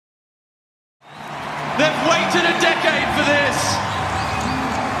They've waited a decade for this.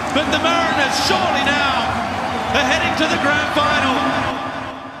 But the Mariners surely now are heading to the grand final.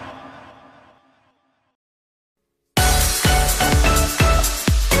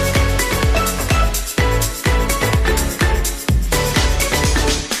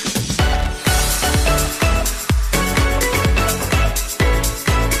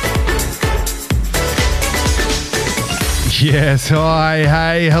 Yes, hi,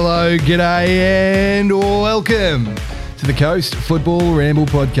 hey, hello, g'day, and welcome to the Coast Football Ramble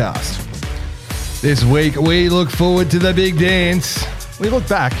podcast. This week, we look forward to the big dance. We look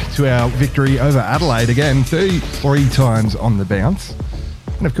back to our victory over Adelaide again, 33 times on the bounce.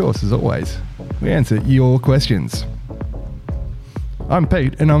 And of course, as always, we answer your questions. I'm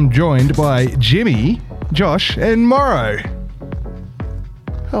Pete, and I'm joined by Jimmy, Josh, and Morrow.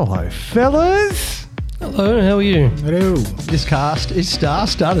 Hello, fellas. Hello, how are you? Hello. This cast is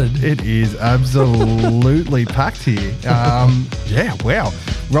star-studded. It is absolutely packed here. Yeah, wow.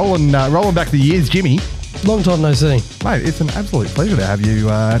 Rolling back the years, Jimmy. Long time no see. Mate, it's an absolute pleasure to have you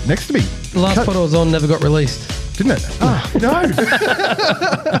next to me. The last pod I was on never got released. Didn't it? Oh, no.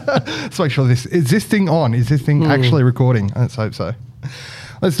 Let's make sure is this thing on? Is this thing actually recording? Let's hope so.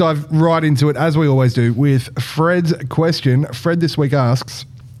 Let's dive right into it, as we always do, with Fred's question. Fred this week asks,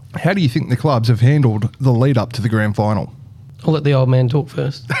 how do you think the clubs have handled the lead up to the grand final? I'll let the old man talk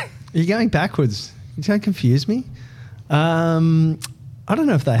first. You're going backwards. You don't confuse me. I don't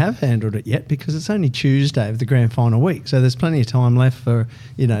know if they have handled it yet because it's only Tuesday of the grand final week. So there's plenty of time left for,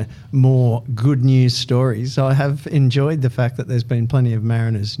 more good news stories. So I have enjoyed the fact that there's been plenty of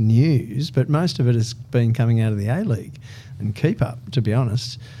Mariners news, but most of it has been coming out of the A-League and keep up, to be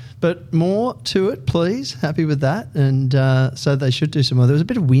honest. But more to it, please. Happy with that. And so they should do some more. There was a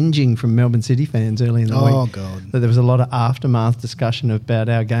bit of whinging from Melbourne City fans early in the week. Oh, God. That there was a lot of aftermath discussion about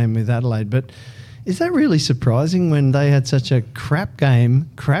our game with Adelaide. But is that really surprising when they had such a crap game,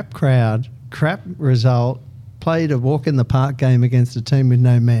 crap crowd, crap result, played a walk-in-the-park game against a team with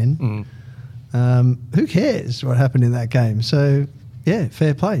no men? Who cares what happened in that game? So, yeah,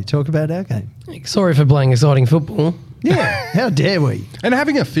 fair play. Talk about our game. Sorry for playing exciting football. Yeah, how dare we? And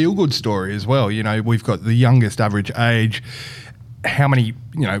having a feel-good story as well. We've got the youngest average age, how many,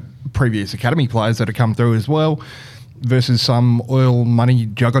 previous academy players that have come through as well, versus some oil money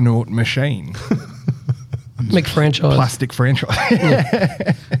juggernaut machine. McFranchise. Plastic franchise.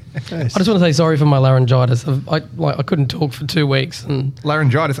 Yeah. I just want to say sorry for my laryngitis. I couldn't talk for 2 weeks. And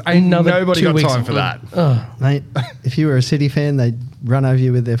laryngitis. Ain't nobody got time for that. Oh. Mate, if you were a City fan, they'd run over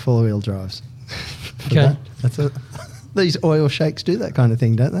you with their four-wheel drives. Okay. That's it. These oil shakes do that kind of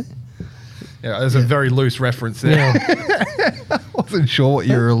thing, don't they? Yeah, there's a very loose reference there. Yeah. I wasn't sure what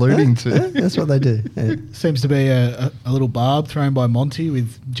you were alluding to. That's what they do. Yeah. Seems to be a little barb thrown by Monty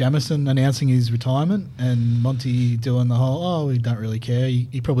with Jamison announcing his retirement and Monty doing the whole, we don't really care.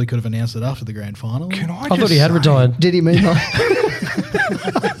 He probably could have announced it after the grand final. Can I thought he had retired. Did he mean like...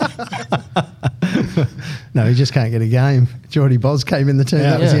 No, he just can't get a game. Geordie Boz came in the team.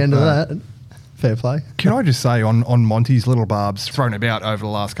 That was the end of that. Fair play. Can I just say on Monty's little barbs thrown about over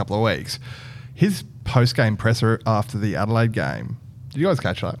the last couple of weeks, his post-game presser after the Adelaide game, did you guys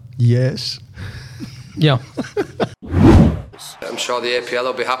catch that? Yes. Yeah. I'm sure the APL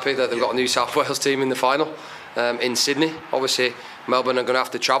will be happy that they've got a New South Wales team in the final in Sydney. Obviously, Melbourne are going to have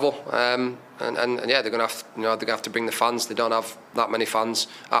to travel, and yeah, they're going to have to bring the fans. They don't have that many fans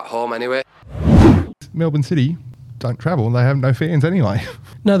at home anyway. Melbourne City don't travel. They have no fans anyway.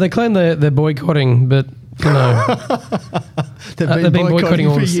 No, they claim they're boycotting, but they've been boycotting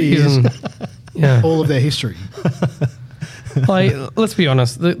all for season. Yeah. All of their history. Let's be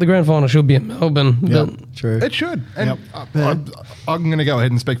honest. The grand final should be in Melbourne. Yep. But True. It should. And I'm going to go ahead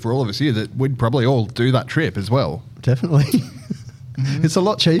and speak for all of us here that we'd probably all do that trip as well. Definitely. It's a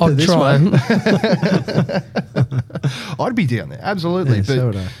lot cheaper I'd this try. way. I'd be down there, absolutely. Yeah, but, so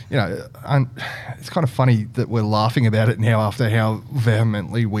would I. it's kind of funny that we're laughing about it now after how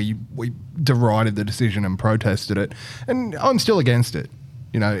vehemently we derided the decision and protested it. And I'm still against it.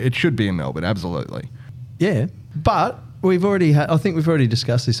 It should be in Melbourne, absolutely. Yeah, but we've already I think we've already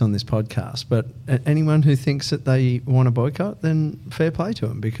discussed this on this podcast, but anyone who thinks that they want to boycott, then fair play to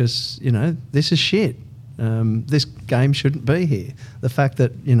them because, this is shit. This game shouldn't be here. The fact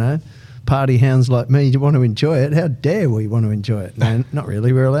that, party hounds like me want to enjoy it, how dare we want to enjoy it? No, not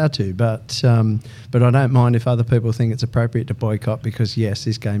really, we're allowed to, but I don't mind if other people think it's appropriate to boycott because, yes,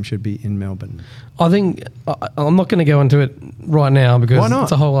 this game should be in Melbourne. I think I'm not going to go into it right now because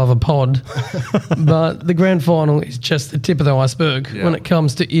it's a whole other pod, but the grand final is just the tip of the iceberg when it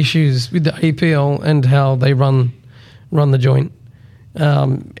comes to issues with the APL and how they run the joint.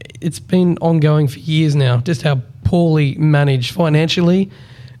 it's been ongoing for years now, just how poorly managed financially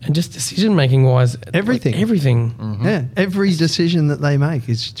and just decision-making wise. Everything. Like everything. Yeah, every decision that they make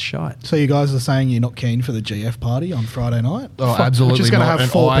is shite. So you guys are saying you're not keen for the GF party on Friday night? Oh, absolutely Which is going to not. have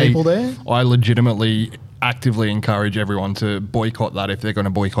And 4 people there? I legitimately actively encourage everyone to boycott that if they're going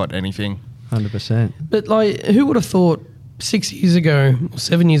to boycott anything. 100%. But like, who would have thought 6 years ago or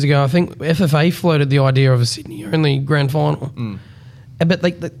 7 years ago, I think FFA floated the idea of a Sydney-only grand final. But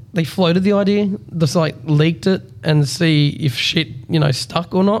they floated the idea, just like leaked it and see if shit,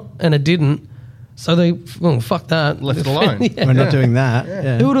 stuck or not, and it didn't. So fuck that. Left it alone. Yeah. We're not doing that.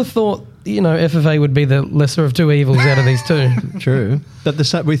 Yeah. Who would have thought, FFA would be the lesser of two evils out of these two? True. But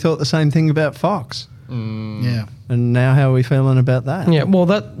we thought the same thing about Fox. Yeah. And now how are we feeling about that? Yeah, well,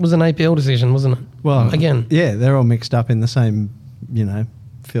 that was an APL decision, wasn't it? Well, again. Yeah, they're all mixed up in the same,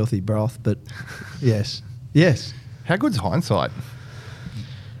 filthy broth. But yes. Yes. How good's hindsight?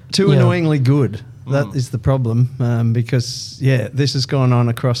 Too annoyingly good. That is the problem because, this has gone on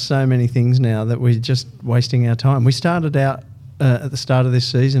across so many things now that we're just wasting our time. We started out at the start of this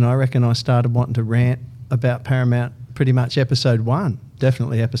season, I reckon I started wanting to rant about Paramount pretty much episode 1,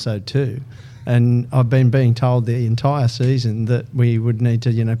 definitely episode 2. And I've been being told the entire season that we would need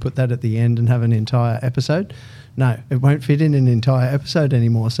to, put that at the end and have an entire episode. No, it won't fit in an entire episode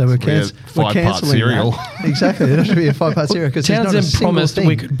anymore. So we're cancelling serial. that. Exactly, it should be a 5-part serial because there's not a Townsend single promised thing.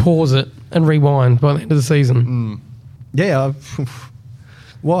 we could pause it and rewind by the end of the season. Yeah,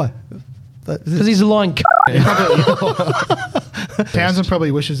 why? Because he's a lying Townsend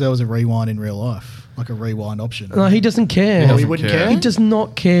probably wishes there was a rewind in real life, like a rewind option. No, he doesn't care. Oh, he wouldn't care? He does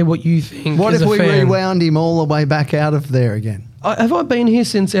not care what you think. What as if a we fan. rewound him all the way back out of there again? Have I been here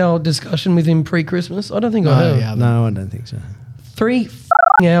since our discussion with him pre-Christmas? I don't think I have. yeah. No, I don't think so. 3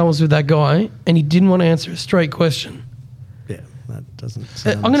 hours with that guy, and he didn't want to answer a straight question. Yeah, that doesn't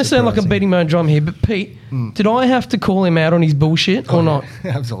I'm going to sound like I'm beating my own drum here, but Pete, did I have to call him out on his bullshit or not?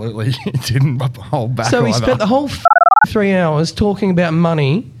 Absolutely. It didn't hold back So he either. spent the whole 3 hours talking about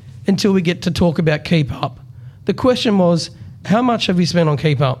money until we get to talk about Keep Up. The question was, how much have you spent on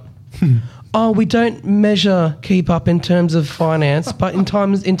Keep Up? Oh, we don't measure Keep Up in terms of finance, but in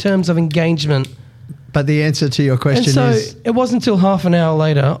terms of engagement. But the answer to your And question so is... it wasn't until half an hour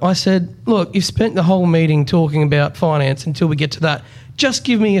later, I said, look, you've spent the whole meeting talking about finance until we get to that. Just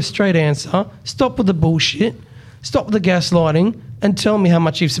give me a straight answer. Stop with the bullshit. Stop with the gaslighting and tell me how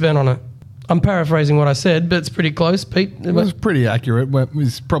much you've spent on it. I'm paraphrasing what I said, but it's pretty close, Pete. It was pretty accurate. It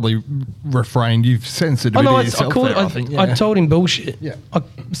was probably refrained. You've censored it yourself there, I think. I told him bullshit. Yeah. I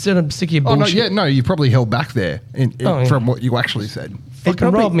said I'm sick of your Oh, bullshit. no, you probably held back there from what you actually said.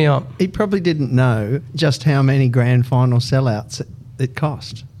 Fucking robbed me up. He probably didn't know just how many grand final sellouts it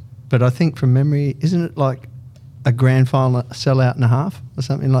cost. But I think from memory, isn't it like a grand final sellout and a half or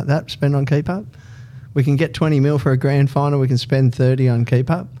something like that spent on Keep Up? We can get 20 mil for a grand final. We can spend 30 on Keep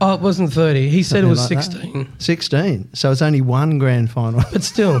Up. Oh, it wasn't 30. He said it was Something like 16. that. 16. So it's only one grand final. But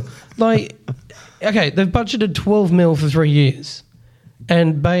still, okay, they've budgeted 12 mil for 3 years,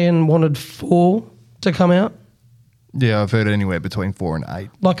 and Bayan wanted 4 to come out. Yeah, I've heard anywhere between 4 and 8.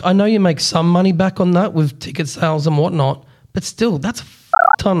 I know you make some money back on that with ticket sales and whatnot, but still, that's a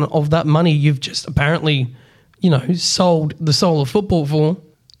ton of that money you've just apparently, sold the soul of football for.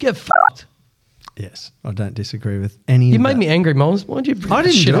 Get fucked. Yes, I don't disagree with any You of made that. me angry, Moles. Why'd you bring I that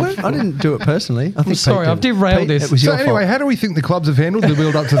didn't shit do up it. for? I didn't do it personally. I think sorry, Pete I've did. derailed Pete, this. It was So your anyway, fault. how do we think the clubs have handled the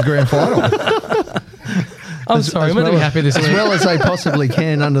build up to the grand final? I'm sorry, I'm going to be happy this as week. well as they possibly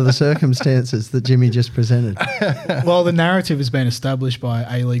can under the circumstances that Jimmy just presented. Well, the narrative has been established by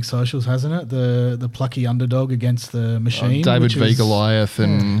A-League socials, hasn't it? The plucky underdog against the machine. David which v. is- Goliath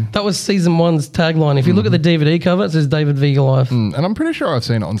and That was season 1's tagline. If you look at the DVD cover, it says David v. Goliath. and I'm pretty sure I've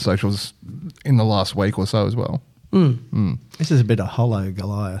seen it on socials in the last week or so as well. This is a bit of hollow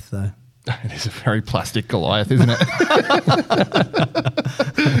Goliath, though. It is a very plastic Goliath, isn't it?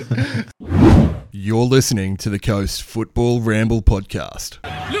 You're listening to the Coast Football Ramble Podcast.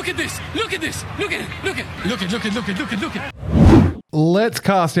 Look at this! Look at this! Look at it! Look at it! Look at it! Look at it! Look at it! Look at it! Let's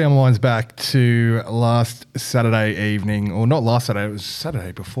cast our minds back to last Saturday evening, or not last Saturday, it was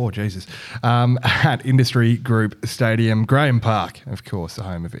Saturday before, Jesus, at Industry Group Stadium, Graham Park, of course, the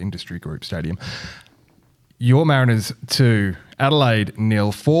home of Industry Group Stadium. Your Mariners 2, Adelaide 0,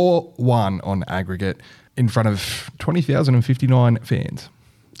 4-1 on aggregate in front of 20,059 fans.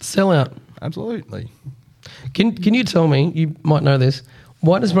 Sellout. Absolutely. Can you tell me, you might know this,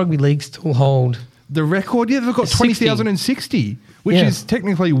 why does rugby league still hold? The record, they've got 60. 20,060, which Yeah. is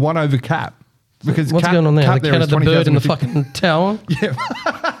technically one over cap. Because What's cap, going on there? cap They there is counted the bird in the 20,050. fucking tower?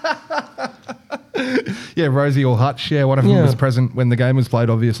 Yeah, Rosie or Hutch. Yeah, one of them Yeah. was present when the game was played,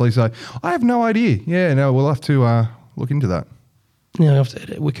 obviously. So I have no idea. Yeah, no, we'll have to look into that. Yeah, I have to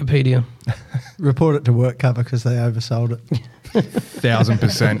edit Wikipedia. Report it to work cover because they oversold it.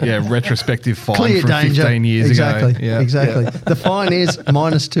 1,000%. Yeah, retrospective fine Clear from danger. 15 years exactly, ago. Yeah. Exactly. The fine is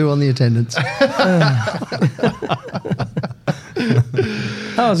 -2 on the attendance.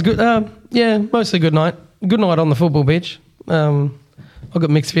 Oh, it was good. Yeah, mostly good night. Good night on the football pitch. I've got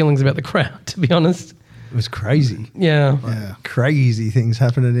mixed feelings about the crowd, to be honest. It was crazy. Yeah. Yeah. Crazy things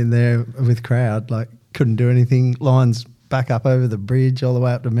happening in there with crowd. Like, couldn't do anything. Lines back up over the bridge all the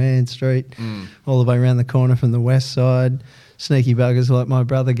way up to Man Street, all the way around the corner from the west side. Sneaky buggers like my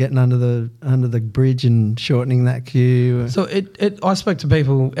brother getting under the bridge and shortening that queue. So I spoke to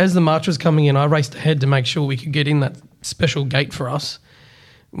people as the march was coming in. I raced ahead to make sure we could get in that special gate for us.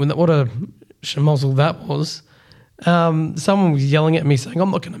 What a schmozzle that was. Someone was yelling at me saying,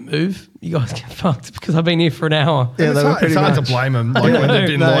 "I'm not going to move. You guys get fucked," because I've been here for an hour. Yeah, they were pretty it's hard much. to blame them like, when they've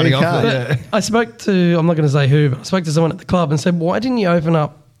been No, you lining up. can't. Yeah. I spoke to, I'm not going to say who, but I spoke to someone at the club and said, "Why didn't you open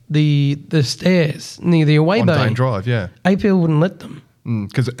up the stairs near the away On bay?" Dane Drive, yeah. APL wouldn't let them.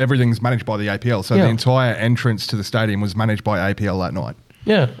 Because everything's managed by the APL. So Yeah. the entire entrance to the stadium was managed by APL that night.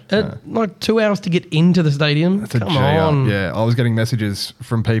 Yeah, like 2 hours to get into the stadium. That's a Come G up. on. Yeah, I was getting messages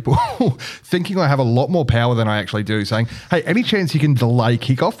from people thinking I have a lot more power than I actually do, saying, "Hey, any chance you can delay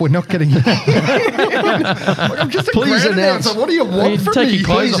kickoff? We're not getting." Like, I'm just a Please ground announce. announcer. What do you You want from take me? your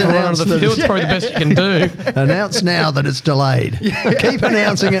clothes Please off and run announce onto the that- field. It's probably the best you can do. Announce now that it's delayed. Keep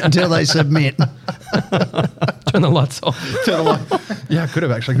announcing it until they submit. Turn the lights off. Yeah, I could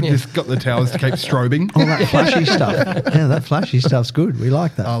have actually just got the towers to keep strobing. All that flashy stuff. Yeah, that flashy stuff's good. We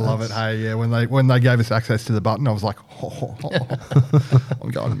like that. I love it. Hey, yeah, when they gave us access to the button, I was like,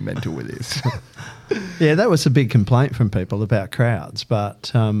 I'm going mental with this. Yeah, that was a big complaint from people about crowds.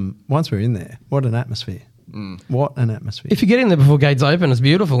 But once we're in there, what an atmosphere. What an atmosphere. If you get in there before gates open, it's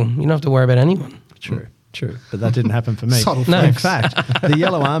beautiful. You don't have to worry about anyone. True. But that didn't happen for me. Subtle No. In flex. fact, the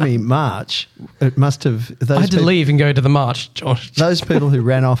Yellow Army march, it must have... Those I had to peop- leave and go to the march, Josh. Those people who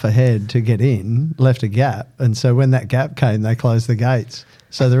ran off ahead to get in left a gap. And so when that gap came, they closed the gates.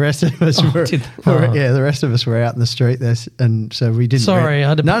 So the rest of us the rest of us were out in the street there, and so we didn't. Sorry, I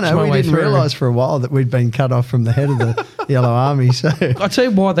had to push my we way didn't through. realise for a while that we'd been cut off from the head of the Yellow Army. So I tell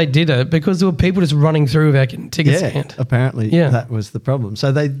you why they did it, because there were people just running through without getting tickets scanned. apparently that was the problem.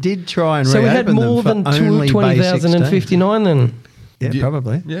 So they did try and So we reopen had more them than for only Bay 20,059 then. 16. Yeah,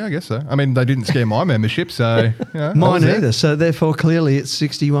 probably. Yeah, I guess so. I mean, they didn't scare my membership, so I Mine was there. either. So therefore, clearly, it's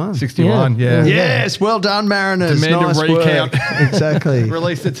 61. 61, yeah. Yes, well done, Mariners. Demand a nice recount. work. Exactly.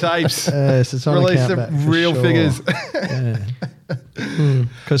 Release the tapes. Yes, it's on Release account the back for real sure. figures.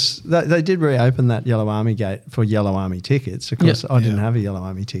 Because they did reopen that Yellow Army gate for Yellow Army tickets. Of course, I didn't have a Yellow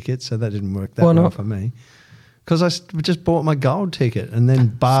Army ticket, so that didn't work that Why well not? for me. Because just bought my gold ticket and then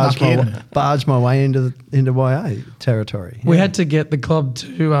barged Snuck my way into YA territory. We had to get the club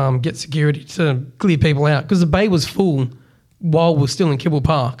to get security to clear people out because the bay was full while we were still in Kibble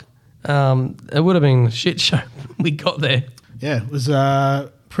Park. It would have been a shit show when we got there. Yeah, it was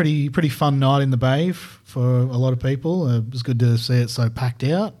a pretty fun night in the Bay for a lot of people. It was good to see it so packed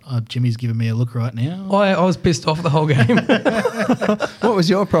out. Jimmy's giving me a look right now. I was pissed off the whole game. What was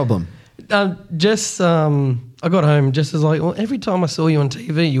your problem? I got home just as like, well, every time I saw you on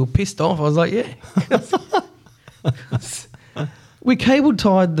TV, you were pissed off. I was like, yeah. We cable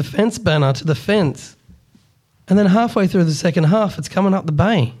tied the fence banner to the fence. And then halfway through the second half, it's coming up the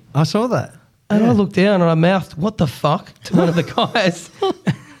bay. I saw that. And I looked down and I mouthed, "What the fuck?" to one of the guys.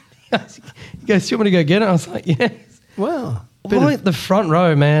 He goes, "Do you want me to go get it?" I was like, yes. Well, Right, the front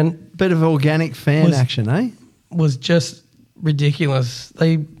row, man, bit of organic fan Was- action, eh? was just ridiculous.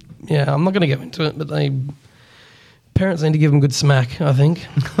 I'm not going to go into it, but parents need to give them good smack, I think.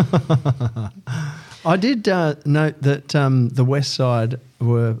 I did note that the West Side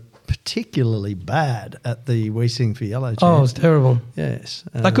were particularly bad at the We Sing for Yellow chant. Oh, it was terrible. Yes.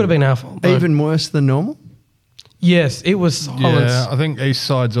 That could have been our fault. but- Even worse than normal? Yes, it was silence. Yeah, I think East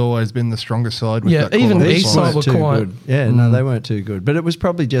Side's always been the stronger side. With Yeah, that even quality East side. Side were too quiet. good. Yeah, no, they weren't too good. But it was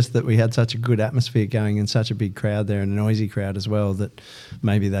probably just that we had such a good atmosphere going and such a big crowd there and a noisy crowd as well that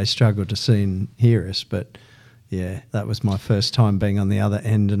maybe they struggled to see and hear us. But yeah, that was my first time being on the other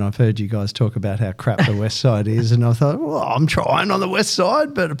end, and I've heard you guys talk about how crap the West Side is, and I thought, well, I'm trying on the West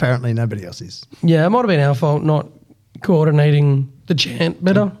Side, but apparently nobody else is. Yeah, it might have been our fault not coordinating the chant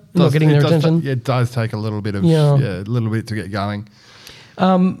better, not getting their attention. It does take a little bit of Yeah. a little bit to get going.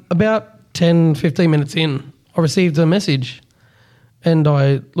 About 10, 15 minutes in, I received a message and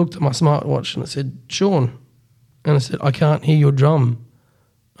I looked at my smartwatch and it said, "Sean." And I said, "I can't hear your drum."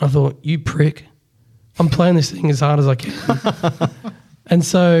 I thought, "You prick." I'm playing this thing as hard as I can. And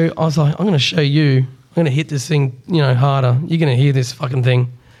so I was like, I'm going to show you. I'm going to hit this thing, harder. You're going to hear this fucking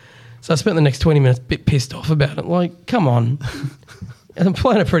thing. So I spent the next 20 minutes a bit pissed off about it. Like, come on. And I'm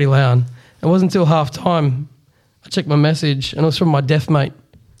playing it pretty loud. It wasn't until half time I checked my message, and it was from my deaf mate.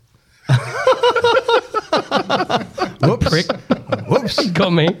 Whoops. Prick. Whoops. He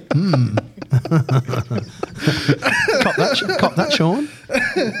got me. Cop that, Sean.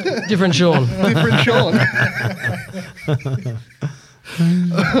 Different Sean. Different Sean.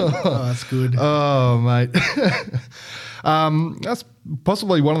 Oh, that's good. Oh, mate. That's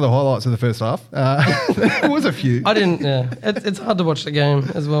possibly one of the highlights of the first half. There was a few. I didn't, it's hard to watch the game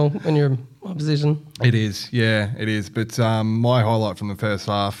as well when you're in my position. It is, yeah, it is. But my highlight from the first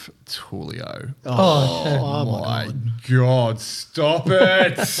half, Tulio. Oh, my God, stop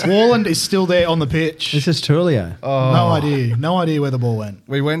it. Warland is still there on the pitch. This is Tulio. No idea where the ball went.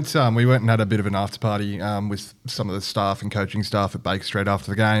 We went and had a bit of an after party with some of the staff and coaching staff at Baker Street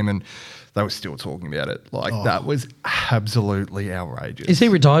after the game, and they were still talking about it. That was absolutely outrageous. Is he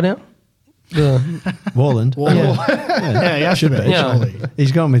retired now? Warland. Yeah, he has to be, Yeah. surely.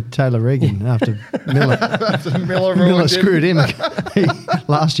 He's gone with Taylor Regan after Miller. Miller Miller screwed him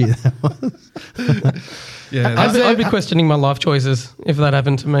last year. That was. Yeah, I'd be questioning my life choices if that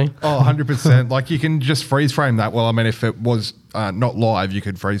happened to me. Oh, 100%. Like, you can just freeze frame that. Well, I mean, if it was not live, you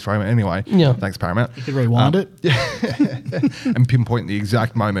could freeze frame it anyway. Yeah. Thanks, Paramount. You could rewind it. And pinpoint the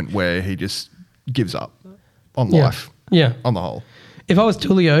exact moment where he just gives up on life. Yeah. On the whole. If I was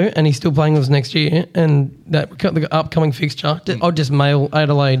Tulio and he's still playing with us next year and the upcoming fixture, I'd just mail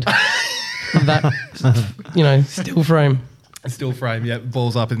Adelaide that, still frame. Still frame, yeah.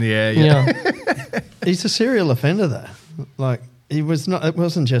 Balls up in the air. Yeah. He's a serial offender, though. Like, he was not. It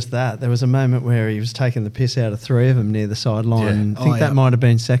wasn't just that. There was a moment where he was taking the piss out of three of them near the sideline. Yeah. I think that might have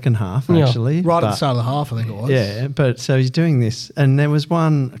been second half, Yeah. actually. Right at the but- start of the half, I think it was. Yeah, but so he's doing this, and there was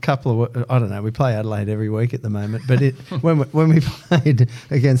a couple of, I don't know, we play Adelaide every week at the moment, but when we played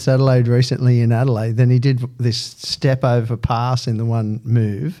against Adelaide recently in Adelaide, then he did this step over pass in the one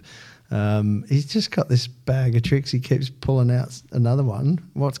move. He's just got this bag of tricks. He keeps pulling out another one.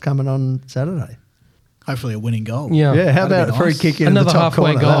 What's coming on Saturday? Hopefully a winning goal. Yeah. Yeah, how That'd about be a free nice. kick in Another the top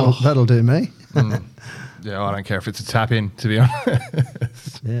halfway corner? goal. That'll do me. Yeah, I don't care if it's a tap in, to be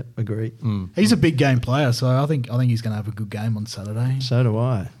honest. Yeah, agree. He's a big game player, so I think he's going to have a good game on Saturday. So do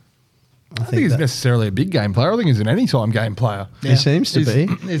I. I don't think he's necessarily a big game player. I think he's an anytime game player. He seems to be.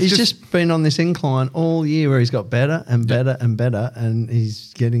 it's He's just been on this incline all year where he's got better and better and better, and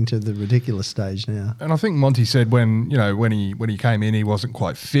he's getting to the ridiculous stage now. And I think Monty said when he came in, he wasn't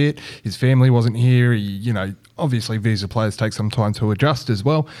quite fit. His family wasn't here. Obviously visa players take some time to adjust as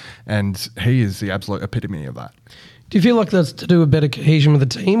well, and he is the absolute epitome of that. Do you feel like that's to do with better cohesion with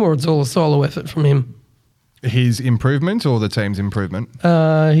the team, or it's all a solo effort from him? His improvement or the team's improvement?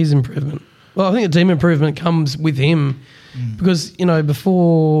 His improvement. Well, I think the team improvement comes with him because,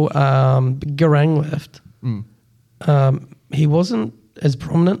 before Garang left, he wasn't as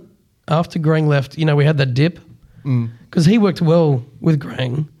prominent. After Garang left, we had that dip because he worked well with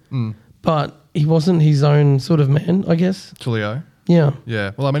Garang, but he wasn't his own sort of man, I guess. Tulio? Yeah.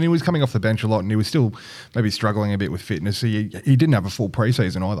 Yeah. Well, I mean, he was coming off the bench a lot and he was still maybe struggling a bit with fitness. He didn't have a full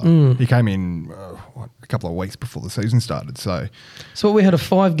preseason either. He came in a couple of weeks before the season started. So we had a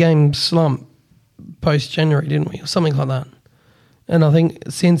 5-game slump post-January, didn't we? Or something like that. And I think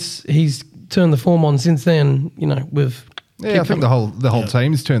since he's turned the form on since then, we've... yeah, I think the whole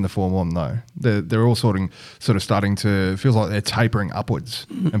team's turned the form on though. They're all sort of starting to feels like they're tapering upwards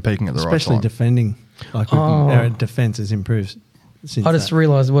and peaking at the right time. Especially defending. Like our defence has improved since I just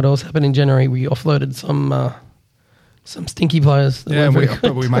realised what else happened in January. We offloaded some stinky players. that Yeah, weren't and very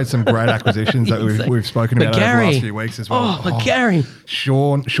good. we made some great acquisitions that we've spoken about over the last few weeks as well. Oh, Gary.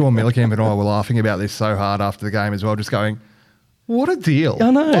 Sean Millicamp and I were laughing about this so hard after the game as well, just going, what a deal. I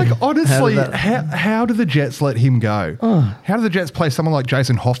know. Like, honestly, How did that- how do the Jets let him go? How do the Jets play someone like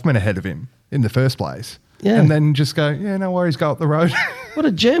Jason Hoffman ahead of him in the first place? Yeah. And then just go, yeah, no worries, go up the road. What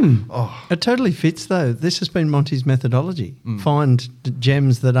a gem. It totally fits though. This has been Monty's methodology. Find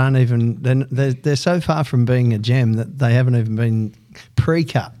gems that aren't even, they're so far from being a gem that they haven't even been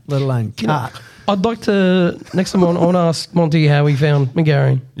pre-cut, let alone cut. I'd like to, next time I want to ask Monty how he found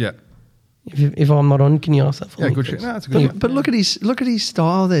McGarry. Yeah. If I'm not on, can you ask that for Yeah, me? good shit. No, that's a good shit. But look at his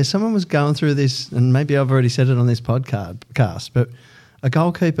style there. Someone was going through this, and maybe I've already said it on this podcast, but a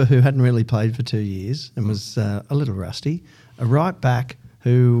goalkeeper who hadn't really played for 2 years and was a little rusty, a right back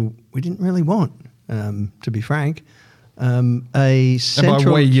who we didn't really want, to be frank, a And by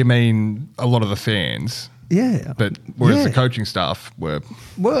central... we, you mean a lot of the fans. Yeah. But whereas Yeah. the coaching staff were...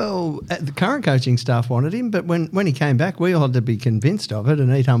 Well, the current coaching staff wanted him, but when he came back, we all had to be convinced of it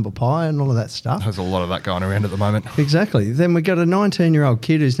and eat humble pie and all of that stuff. There's a lot of that going around at the moment. Exactly. Then we got a 19-year-old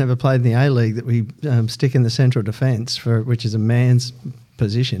kid who's never played in the A-League that we stick in the central defence, which is a man's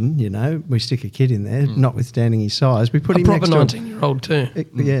position, you know. We stick a kid in there, notwithstanding his size. We put A him proper next to 19-year-old too.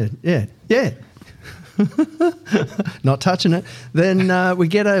 Yeah. Not touching it. Then we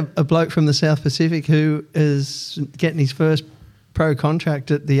get a bloke from the South Pacific who is getting his first pro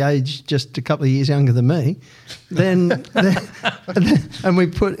contract at the age just a couple of years younger than me. And we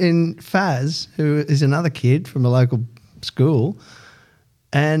put in Faz, who is another kid from a local school.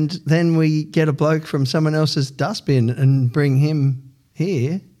 And then we get a bloke from someone else's dustbin and bring him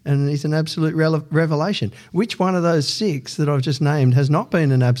here. And he's an absolute revelation. Which one of those 6 that I've just named has not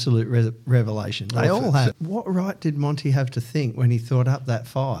been an absolute revelation? They all have. What right did Monty have to think when he thought up that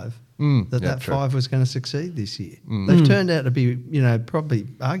 5 that true. 5 was going to succeed this year? They've turned out to be, you know, probably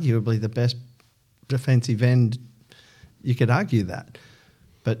arguably the best defensive end. You could argue that.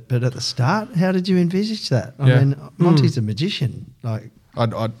 But at the start, how did you envisage that? I mean, Monty's a magician. Like,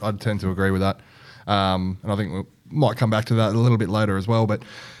 I'd tend to agree with that. And I think we might come back to that a little bit later as well. But,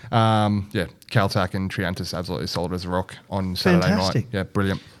 Caltac and Triantis absolutely solid as a rock on Saturday Fantastic. night. Yeah,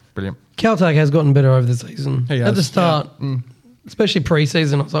 brilliant. Caltech has gotten better over the season. He At has, the start, especially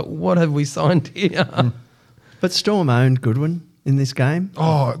pre-season, I was like, what have we signed here? but Storm owned Goodwin in this game.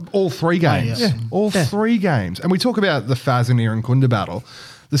 Oh, all 3 games. yeah. All 3 games. And we talk about the Faz and Irankunda battle.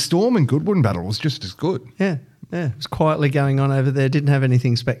 The Storm and Goodwin battle was just as good. Yeah. It was quietly going on over there. Didn't have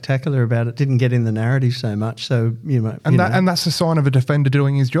anything spectacular about it. Didn't get in the narrative so much. So, And that's a sign of a defender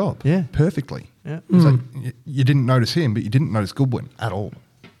doing his job. Yeah. Perfectly. Yeah. So you didn't notice him, but you didn't notice Goodwin at all.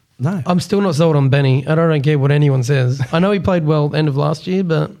 No. I'm still not sold on Benny. I don't care what anyone says. I know he played well end of last year,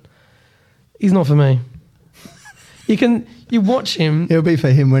 but he's not for me. You watch him. It'll be for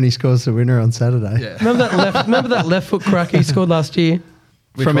him when he scores the winner on Saturday. Yeah. Remember that left foot crack he scored last year?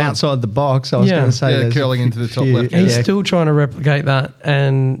 From one? outside the box, I was Yeah. going to say. Yeah, there's curling a into the top few- left. He's Yeah. still trying to replicate that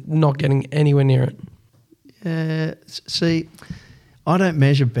and not getting anywhere near it. See, I don't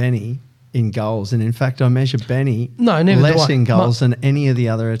measure Benny in goals, and in fact, I measure Benny No, neither do less I. in goals than any of the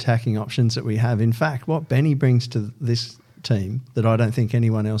other attacking options that we have. In fact, what Benny brings to this team that I don't think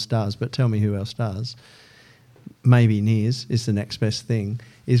anyone else does, but tell me who else does, maybe Nears is the next best thing,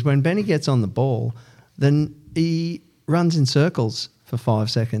 is when Benny gets on the ball, then he runs in circles for 5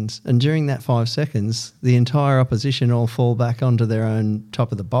 seconds. And during that 5 seconds, the entire opposition all fall back onto their own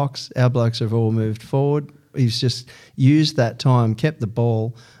top of the box. Our blokes have all moved forward. He's just used that time, kept the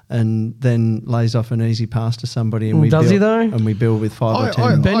ball, and then lays off an easy pass to somebody. And we Does build, he though? And we build with 5 or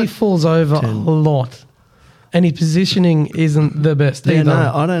 10. Benny falls over a lot, and his positioning isn't the best Yeah, either.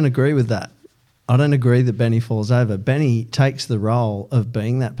 no, I don't agree with that. I don't agree that Benny falls over. Benny takes the role of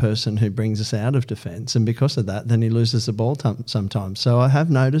being that person who brings us out of defence, and because of that, then he loses the ball sometimes. So I have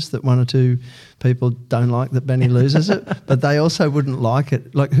noticed that 1 or 2 people don't like that Benny loses it, but they also wouldn't like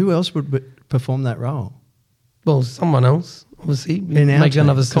it. Like, who else would perform that role? Well, someone else, obviously. In our Make team,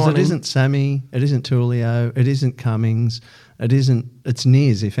 another 'cause signing. it isn't Sammy, it isn't Tulio, it isn't Cummings, it's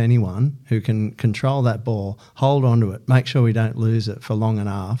Nears, if anyone, who can control that ball, hold on to it, make sure we don't lose it for long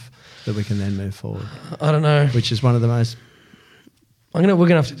enough that we can then move forward, I don't know. which is one of the most We're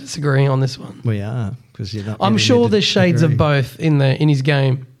gonna have to disagree on this one. we are, because you're not. I'm you sure need to there's shades agree. of both in his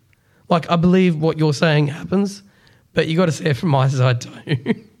game. Like, I believe what you're saying happens, but you got to see it from my side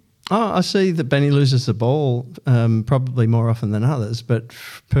too. Oh, I see that Benny loses the ball probably more often than others, but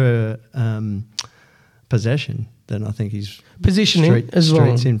per possession, then I think he's Positioning as well.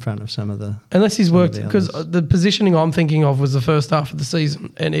 streets in front of some of the. Unless he's some of worked, the because others. the positioning I'm thinking of was the first half of the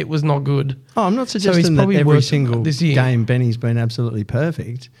season, and it was not good. Oh, I'm not So he's suggesting that probably every worked single this year. game Benny's been absolutely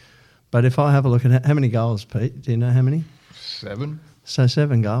perfect, but if I have a look at how many goals, Pete, do you know how many? 7? So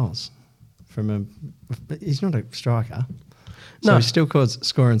 7 goals from he's not a striker. So No. he's still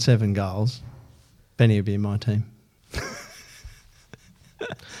scoring 7 goals. Benny would be in my team.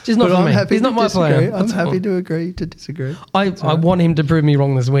 Just not But for I'm me. happy He's to not my disagree. player. I'm That's happy all. to agree to disagree. I want him to prove me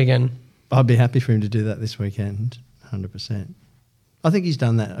wrong this weekend. I'd be happy for him to do that this weekend, 100%. I think he's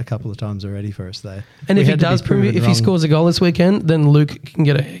done that a couple of times already for us there. And We if he had to be does prove proven if he wrong. scores a goal this weekend, then Luke can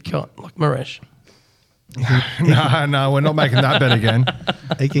get a haircut like Maresh. No, we're not making that bet again.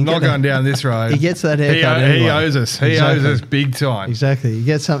 he can Not get going down this road. He gets that He, haircut he anyway. owes us. He Exactly. owes us big time. Exactly. He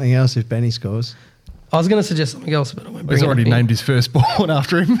gets something else if Benny scores. I was going to suggest something else, but I won't bring He's it already up here. named his firstborn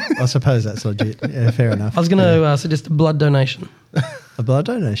after him. I suppose that's legit. Yeah, fair enough. I was going to suggest a blood donation. A blood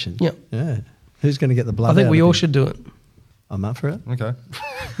donation? Yeah. Yeah. Who's going to get the blood I think out we of all him? should do it. I'm up for it. Okay.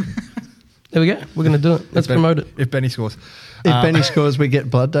 There we go. We're going to do it. Let's promote it. If Benny scores. If Benny scores, we get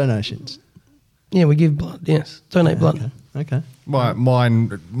blood donations. Yeah, we give blood. Yes, donate blood. Okay.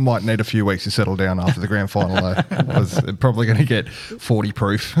 Mine might need a few weeks to settle down after the grand final, though. I was probably going to get 40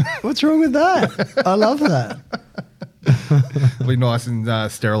 proof. What's wrong with that? I love that. It'll be nice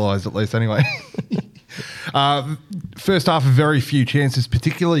and sterilised at least anyway. First half, very few chances,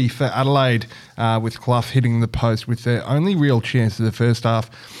 particularly for Adelaide, with Clough hitting the post with their only real chance of the first half.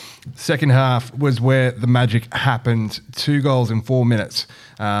 Second half was where the magic happened. 2 goals in 4 minutes.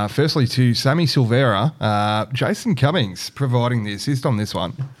 Firstly to Sammy Silvera, Jason Cummings providing the assist on this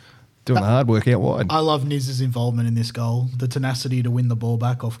one. Doing the hard work out wide. I love Niz's involvement in this goal. The tenacity to win the ball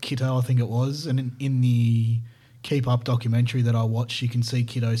back off Kiddo, I think it was. And in the Keep Up documentary that I watched, you can see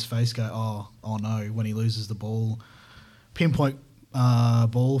Kiddo's face go, oh no, when he loses the ball. Pinpoint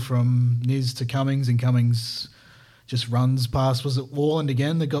ball from Niz to Cummings, and Cummings just runs past, was it Warland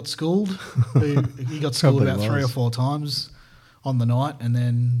again that got schooled? He got schooled about 3 or 4 times on the night, and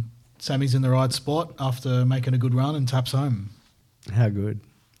then Sammy's in the right spot after making a good run and taps home. How good.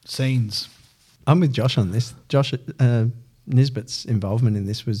 Scenes. I'm with Josh on this. Josh, Nisbet's involvement in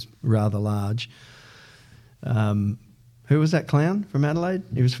this was rather large. Who was that clown from Adelaide?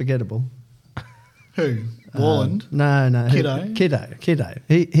 He was forgettable. Who? Warland? No. Kiddo? Kiddo.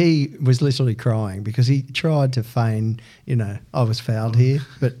 He was literally crying because he tried to feign, I was fouled here,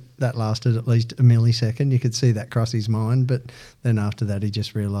 but that lasted at least a millisecond. You could see that cross his mind, but then after that he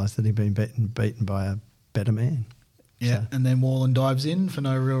just realised that he'd been beaten by a better man. Yeah, So- and then Warland dives in for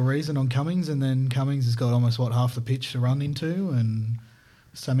no real reason on Cummings, and then Cummings has got almost, half the pitch to run into, and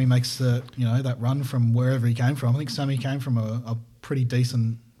Sammy makes that run from wherever he came from. I think Sammy came from a pretty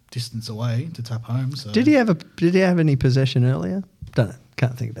decent distance away to tap home. So Did he have any possession earlier? Don't know.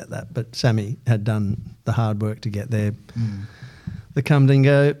 Can't think about that. But Sammy had done the hard work to get there. The come and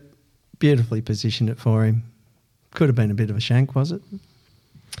go, beautifully positioned it for him. Could have been a bit of a shank, was it?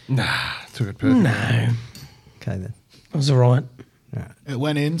 Nah, took it perfect. No, Okay then. it was all right. Right. It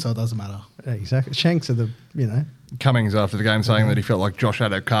went in, so it doesn't matter. Yeah, exactly. Shanks are the. Cummings after the game saying that he felt like Josh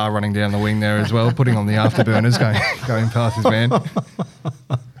had a car running down the wing there as well, putting on the afterburners, going past his man.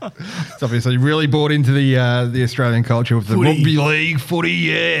 It's obviously really bought into the Australian culture of the Footy. rugby league footy,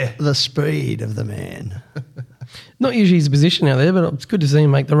 yeah. The speed of the man. Not usually his position out there, but it's good to see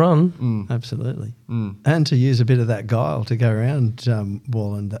him make the run. Absolutely. And to use a bit of that guile to go around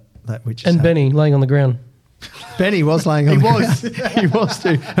Warland, that which is And happening. Benny laying on the ground. Benny was laying on he was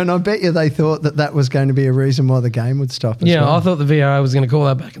too. And I bet you they thought that was going to be a reason why the game would stop as Yeah, well. I thought the VAR was going to call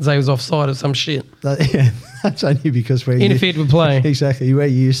that back and say he was offside or some shit. That's only because we're Interfered with play. Exactly. We're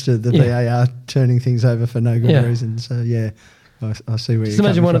used to the VAR turning things over for no good Yeah. reason. So, yeah, I see where Just you're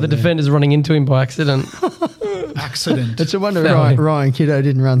imagine coming one of the from there. defenders running into him by accident. Accident. It's a wonder Fell in. Ryan Kiddo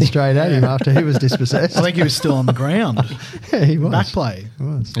didn't run straight at him after he was dispossessed. I think he was still on the ground. Yeah, he was. Back play. He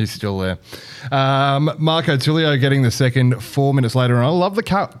was. He's still there. Marco Tullio getting the second 4 minutes later. And I love the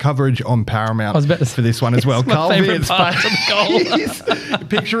coverage on Paramount I was about to for this one as well. my Carl favourite Beard's part face. of the goal.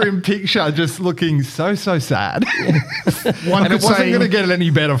 Picture in picture, just looking so sad. One And it could wasn't say, going to get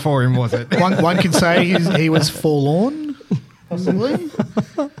any better for him, was it? one could say he was forlorn, possibly.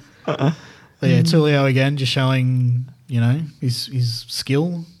 But yeah, Tullio again, just showing his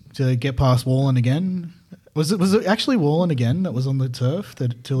skill to get past Warland again. Was it actually Warland again that was on the turf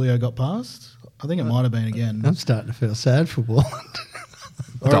that Tullio got past? I think it might have been again. I'm starting to feel sad for Warland.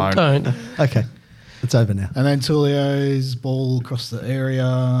 Don't. Don't. Okay, it's over now. And then Tullio's ball across the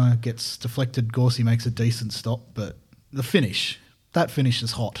area gets deflected. Gorsey makes a decent stop, but the finish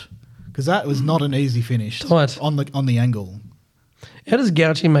is hot because that was not an easy finish Tight. on the angle. How does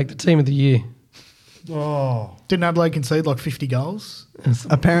Gauchi make the team of the year? Didn't Adelaide concede like 50 goals?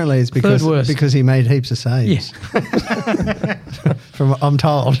 Apparently, it's Third worst. because he made heaps of saves. From I'm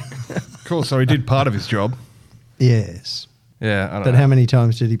told. Cool, so he did part of his job. Yes. Yeah, I don't But know. how many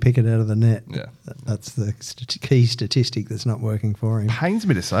times did he pick it out of the net? Yeah. That's the key statistic that's not working for him. Pains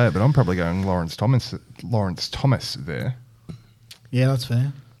me to say it, but I'm probably going Lawrence Thomas there. Yeah, that's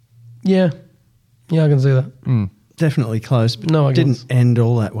fair. Yeah. Yeah, I can see that. Definitely close, but No didn't arguments. end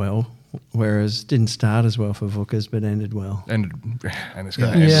all that well. Whereas didn't start as well for Vukas, but ended well. And it's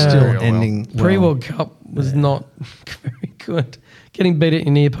going to Yeah. end Yeah. Still very well. ending well. Pre-World Cup was not very good. Getting beat at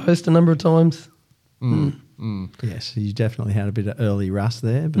your near post a number of times. Yes, he definitely had a bit of early rust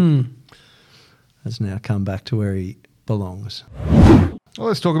there, but has now come back to where he belongs. Well,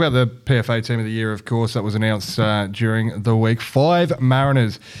 let's talk about the PFA Team of the Year, of course. That was announced during the week. 5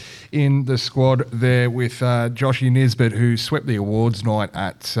 Mariners in the squad there with Joshy Nisbet, who swept the awards night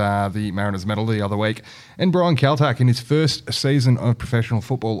at the Mariners Medal the other week, and Brian Kaltak in his first season of professional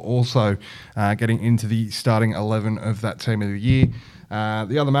football, also getting into the starting 11 of that Team of the Year.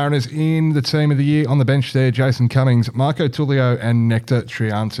 The other Mariners in the Team of the Year on the bench there, Jason Cummings, Marco Tullio and Nectar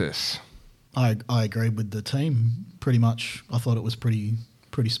Triantis. I agreed with the team pretty much. I thought it was pretty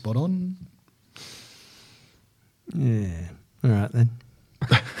spot on. Yeah. All right, then.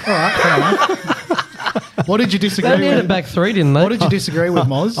 All right. What did you They disagree only had a with? back three, didn't they? What did you disagree with,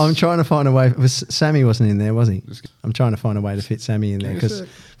 Moz? I'm trying to find a way. Sammy wasn't in there, was he? I'm trying to find a way to fit Sammy in there because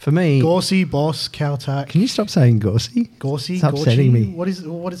for me, Gorsey, Boss, Kaltak. can you stop saying Gorsey? Gorsey, It's upsetting Gorchie? me. What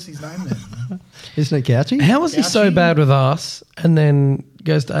is his name then? Isn't it Gouchy? How was he so Gouchy? bad with us and then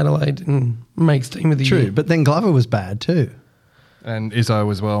goes to Adelaide and makes Team of the Year? True, but then Glover was bad too, And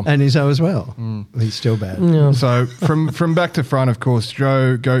Izzo as well. and Izzo as well. He's still bad. Yeah. So from back to front, of course,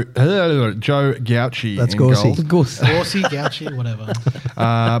 Joe Gauchi That's in Gorsey. goal. Goose. Gorsey, Gouchy, whatever.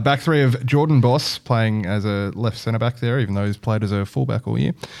 Back three of Jordan Boss playing as a left centre back there, even though he's played as a fullback all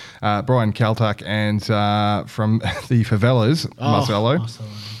year. Brian Kaltak and from the Favelas, Marcelo,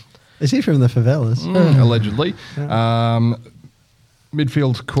 Is he from the favelas? allegedly.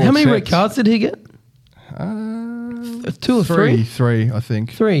 Midfield quartet. How many red cards did he get? 2 or 3? Three, I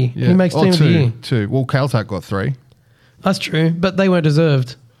think. 3. He makes Team of the Year. 2. Well, Kaltak got 3. That's true, but they weren't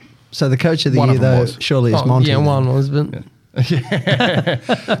deserved. So the coach of the One year, of them though, was. surely is Oh, Monty. yeah, then. one was, but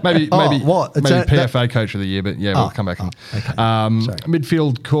Maybe what? It's maybe that- PFA Coach of the Year, but yeah, we'll come back. okay. Sorry.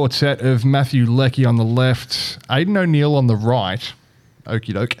 Midfield quartet of Matthew Leckie on the left, Aidan O'Neill on the right,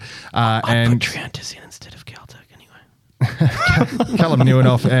 okie doke, and put Triantis in instead of Caltech anyway. Callum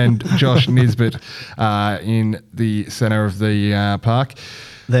Newenhoff and Josh Nisbet in the centre of the park.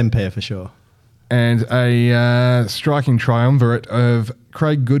 Them pair for sure. And a striking triumvirate of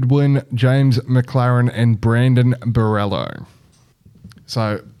Craig Goodwin, James McLaren, and Brandon Borrello.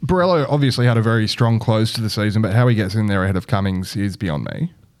 So Borrello obviously had a very strong close to the season, but how he gets in there ahead of Cummings is beyond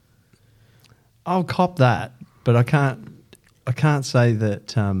me. I'll cop that, but I can't say that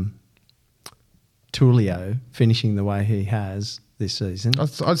Tullio finishing the way he has this season. I'd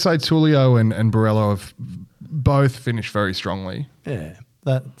say Tullio and Borrello have both finished very strongly.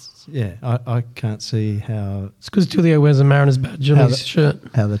 I can't see how It's because Tulio wears a Mariners badge on How his the-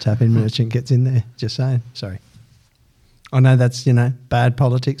 shirt. the tap-in merchant gets in there. Just saying. Sorry. I know that's, bad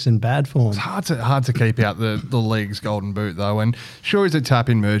politics and bad form. It's hard to keep out the league's golden boot, though. And sure, he's a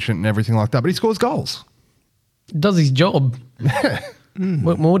tap-in merchant and everything like that, but he scores goals. Does his job.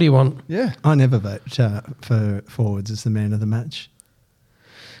 What more do you want? Yeah. I never vote for forwards as the man of the match.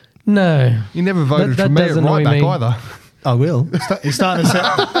 No. You never voted That for me at does annoy right back me. either. I will. He's starting to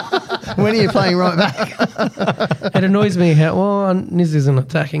set. When are you playing right back? It annoys me how, Niz isn't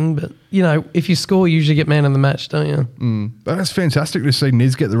attacking, but, if you score, you usually get man of the match, don't you? But it's fantastic to see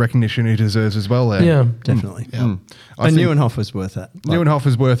Niz get the recognition he deserves as well there. Yeah. Definitely. I And think Neuenhoff was worth that. Neuenhoff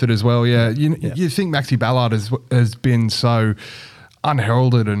is worth it as well, yeah. You think Maxi Ballard has been so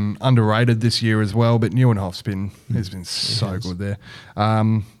unheralded and underrated this year as well, but Neuenhoff's has been so good there.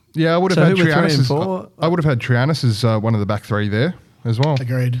 I would have So had who were 3 and Trianis. 4? I would have had Trianis as one of the back three there as well.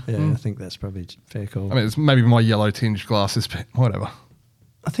 Agreed. Yeah, I think that's probably fair call. I mean, it's maybe my yellow tinged glasses, but whatever.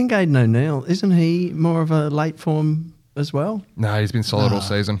 I think Aidan O'Neill, isn't he more of a late form as well? No, he's been solid all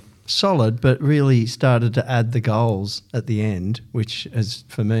season. Solid, but really started to add the goals at the end, which has,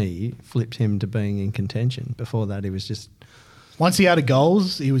 for me, flipped him to being in contention. Before that, he was just... Once he added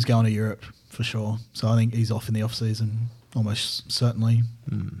goals, he was going to Europe for sure. So I think he's off in the off season, almost certainly.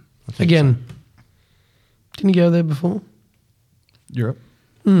 Again. Didn't he go there before? Europe.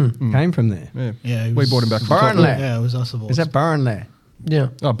 came from there. Yeah. Yeah, he We was- bought him back from Burnley. Tottenham. Yeah, it was us of all. Is that Burnley? Yeah.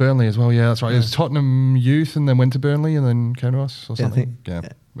 Oh, Burnley as well. Yeah, that's right. It was Tottenham youth and then went to Burnley and then came to us or Yeah, I something. think-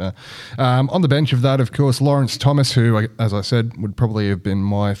 Yeah. On the bench of that, of course, Lawrence Thomas, who, as I said, would probably have been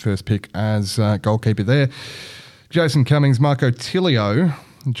my first pick as goalkeeper there. Jason Cummings, Marco Tullio,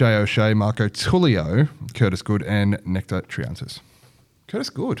 Jay O'Shea, Marco Tullio, Curtis Good, and Nectar Triantis. Curtis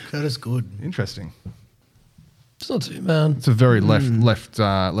Good. Curtis Good. Interesting. It's not too bad. It's a very left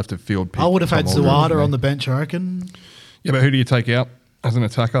of field pick. I would have had Tom Alderman. Zawada on the bench, I reckon. Yeah, but who do you take out as an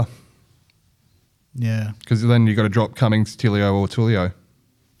attacker? Yeah. Because then you've got to drop Cummings, Tullio, or Tullio.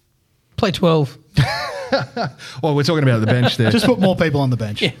 Play 12. Well, we're talking about the bench there. Just put more people on the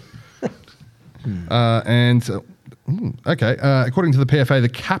bench. Yeah. According to the PFA, the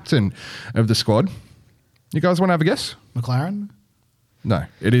captain of the squad. You guys want to have a guess? McLaren? No.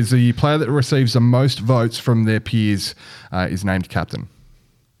 It is the player that receives the most votes from their peers is named captain.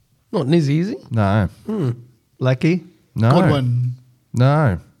 Not Nizzy, is he? No. Lucky. No. Goodwin.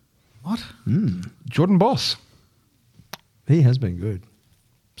 No. What? Jordan Boss. He has been good.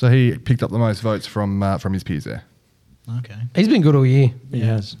 So he picked up the most votes from his peers there. Okay. He's been good all year. He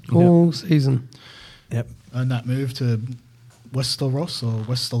has. All season. Yep. And that move to Westeros or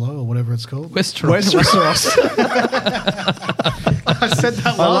Westerlo or whatever it's called. Westeros. I said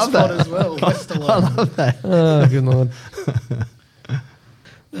that love last that. one as well. Westerlo. I love that. Oh, good Lord.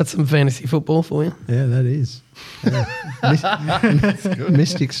 That's some fantasy football for you. Yeah, that is. Yeah.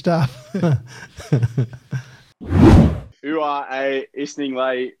 Mystic stuff. Ua e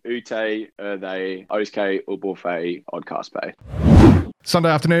Isningley Ute they Oske Uborfe Oddcast Bay. Sunday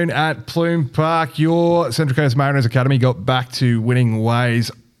afternoon at Plume Park, your Central Coast Mariners Academy got back to winning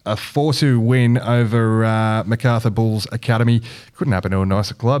ways. A 4-2 win over MacArthur Bulls Academy. Couldn't happen to a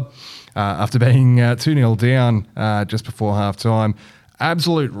nicer club. After being 2-0 down just before half-time.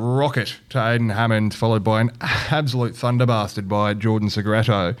 Absolute rocket to Aiden Hammond, followed by an absolute thunderbastard by Jordan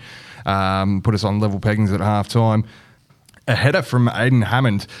Segretto. Put us on level peggings at half-time. A header from Aiden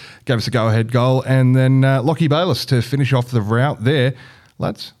Hammond gave us a go-ahead goal, and then Lockie Bayliss to finish off the route there.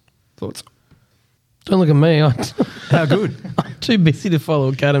 Lads, thoughts? Don't look at me. How good. I'm too busy to follow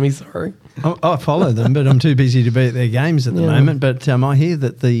Academy, sorry. I follow them, but I'm too busy to be at their games at the moment. But I hear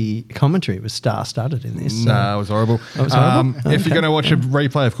that the commentary was star-studded in this. No, it was horrible. It was horrible? If you're going to watch a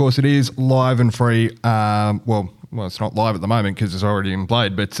replay, of course, it is live and free. Well, it's not live at the moment because it's already been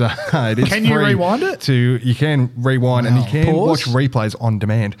played, but it is Can you free rewind it? You can rewind and you can Pause? watch replays on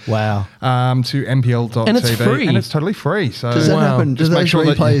demand. Wow. To mpl.tv. And it's free. And it's totally free. So Does that Wow. happen? Do Just make those sure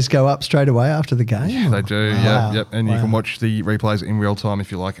that you- replays go up straight away after the game? Yeah, they do. Wow. Yep. And you Wow. can watch the replays in real time if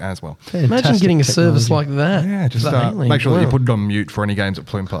you like as well. Imagine Fantastic getting a service technology. like that. Yeah, just Exactly. make sure that you Wow. put it on mute for any games at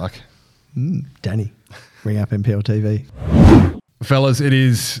Plume Park. Danny, ring up MPL TV. Fellas, it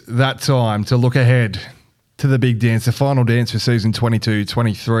is that time to look ahead to the big dance, the final dance for season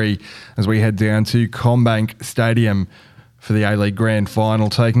 22-23 as we head down to Combank Stadium for the A-League Grand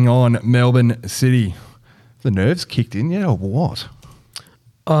Final, taking on Melbourne City. The nerves kicked in yet or what?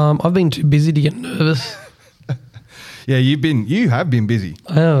 I've been too busy to get nervous. Yeah, you have been busy.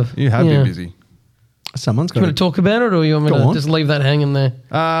 I have. You have Yeah. been busy. Someone's Do you got want to talk about it, or you want me Go to on. just leave that hanging there?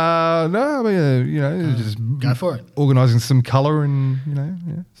 No, I mean, just Go for it. organising some colour and,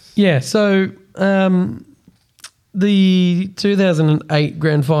 yeah. Yeah, so the 2008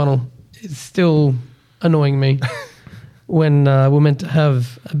 grand final is still annoying me when we're meant to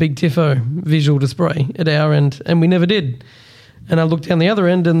have a big TIFO visual display at our end, and we never did. And I looked down the other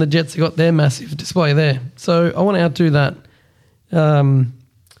end, and the Jets have got their massive display there. So I want to outdo that.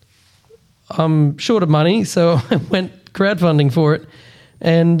 I'm short of money, so I went crowdfunding for it,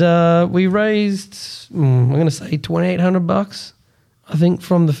 and we raised, I'm going to say $2,800, I think,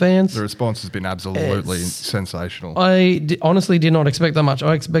 from the fans. The response has been absolutely It's- sensational. I honestly did not expect that much.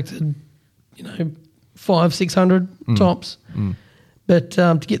 I expected, 500-600 tops. But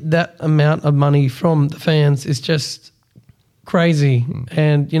to get that amount of money from the fans is just crazy.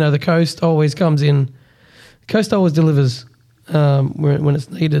 And, the Coast always comes in. The Coast always delivers when it's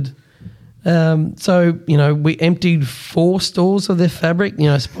needed. So, we emptied 4 stores of their fabric,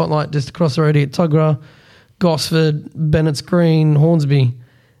 Spotlight just across the road here at Tuggerah, Gosford, Bennett's Green, Hornsby.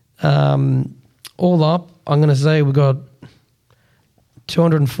 All up, I'm going to say we got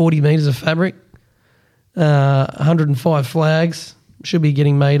 240 metres of fabric, 105 flags, should be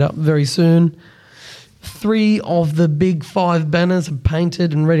getting made up very soon. 3 of the big 5 banners are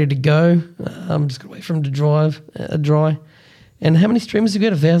painted and ready to go. I'm just going to wait for them to dry. And how many streamers have you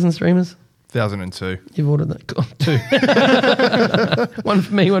got? 1,000 streamers? 1,002. You've ordered that? Cool. 2. One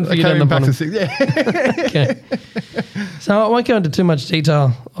for me, one for you down the back bottom. to 6. Yeah. Okay. So I won't go into too much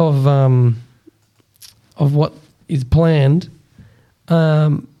detail of what is planned.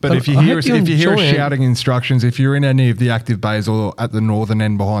 But if you I hear hope you enjoy it. shouting instructions, if you're in any of the active bays or at the northern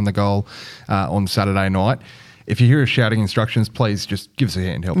end behind the goal on Saturday night, if you hear us shouting instructions, please just give us a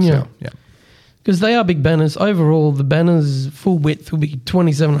hand. Help us Yeah. out. Yeah. Because they are big banners. Overall, the banner's full width will be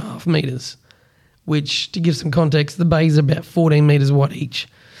 27.5 metres, which, to give some context, the bays are about 14 metres wide each.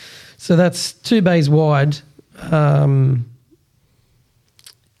 So that's 2 bays wide. So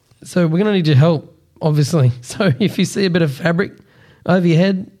we're going to need your help, obviously. So if you see a bit of fabric over your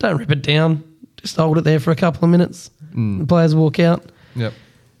head, don't rip it down. Just hold it there for a couple of minutes. The players walk out. Yep.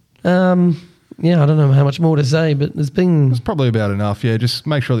 Yeah, I don't know how much more to say, but there's been... It's probably about enough. Yeah. Just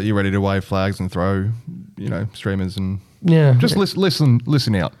make sure that you're ready to wave flags and throw, streamers and Yeah. just listen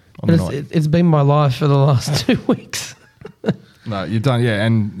out on the night. It's been my life for the last 2 weeks. No, you've done, yeah,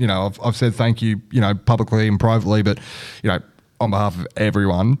 and I've said thank you, publicly and privately, but on behalf of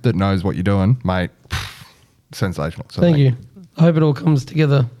everyone that knows what you're doing, mate, sensational. So Thank you. I hope it all comes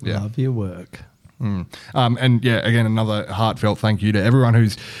together. Yeah. Love your work. And yeah, again, another heartfelt thank you to everyone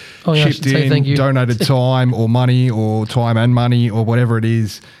who's Oh, yeah, I chipped should say in, thank you. donated time or money or time and money or whatever it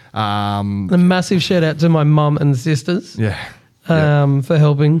is. A massive shout out to my mum and sisters. Yeah. For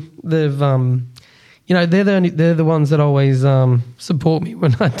helping. They've, they're the ones that always support me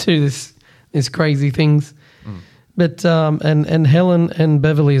when I do this crazy things. But and Helen and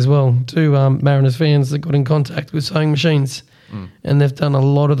Beverly as well, two Mariners fans that got in contact with Sewing Machines, and they've done a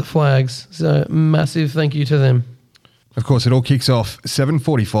lot of the flags. So massive thank you to them. Of course, it all kicks off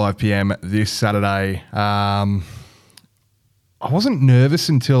 7:45 p.m. this Saturday. I wasn't nervous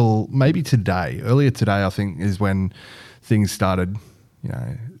until maybe today. Earlier today, I think, is when things started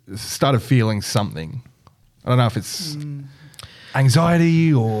feeling something. I don't know if it's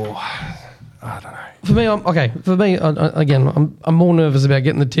anxiety or I don't know. For me, I'm more nervous about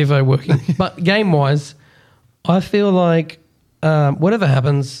getting the TIFO working. But game-wise, I feel like whatever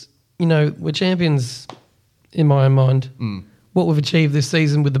happens, we're champions in my own mind. What we've achieved this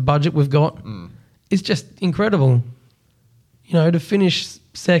season with the budget we've got is just incredible. To finish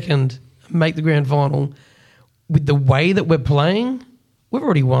second, make the grand final with the way that we're playing, we've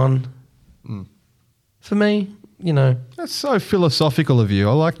already won. For me, That's so philosophical of you.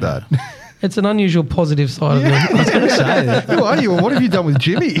 I like that. it's an unusual positive side of me. I was going to say that. Who are you and what have you done with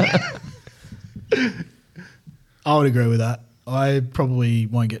Jimmy? I would agree with that. I probably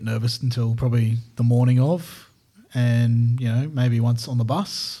won't get nervous until probably the morning of, and maybe once on the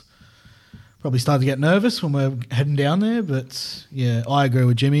bus. Probably start to get nervous when we're heading down there, but yeah, I agree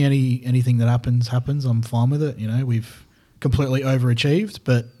with Jimmy. Anything that happens. I'm fine with it. We've completely overachieved,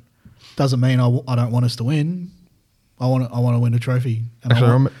 but doesn't mean I don't want us to win. I want to win a trophy, and Actually,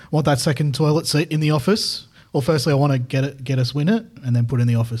 I want that second toilet seat in the office. Well, firstly, I want to get us win it, and then put it in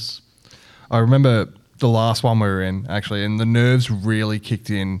the office. I remember the last one we were in, actually, and the nerves really kicked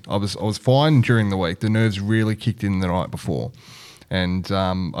in. I was fine during the week. The nerves really kicked in the night before. And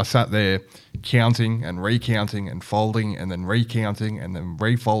I sat there counting and recounting and folding and then recounting and then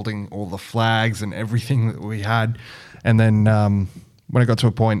refolding all the flags and everything that we had. And then when I got to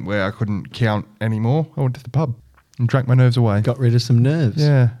a point where I couldn't count anymore, I went to the pub and drank my nerves away. Got rid of some nerves.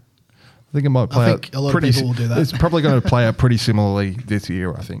 Yeah. I think it might play out. A lot of people will do that. It's probably going to play out pretty similarly this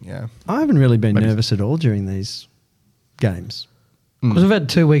year, I think, yeah. I haven't really been nervous at all during these games. Because we've had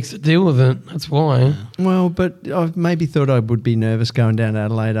 2 weeks to deal with it. That's why. Well, but I maybe thought I would be nervous going down to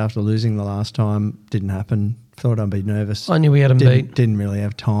Adelaide after losing the last time. Didn't happen. Thought I'd be nervous. I knew we had them beat. Didn't really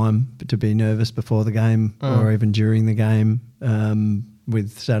have time to be nervous before the game or even during the game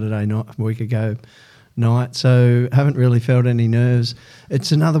with Saturday night, a week ago night. So haven't really felt any nerves.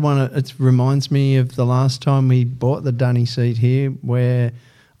 It's another one. It reminds me of the last time we bought the Dunny seat here where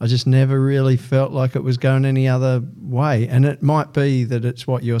I just never really felt like it was going any other way. And it might be that it's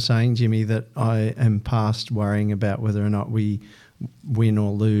what you're saying, Jimmy, that I am past worrying about whether or not we win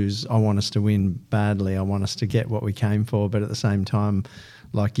or lose. I want us to win badly. I want us to get what we came for. But at the same time,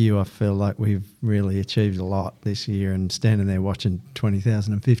 like you, I feel like we've really achieved a lot this year, and standing there watching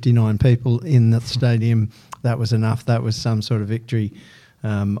 20,059 people in the stadium, that was enough. That was some sort of victory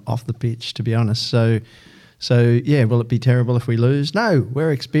off the pitch, to be honest. So, yeah, will it be terrible if we lose? No,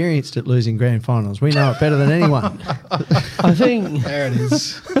 we're experienced at losing grand finals. We know it better than anyone. I think There it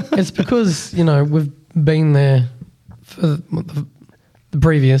is. it's because, we've been there for the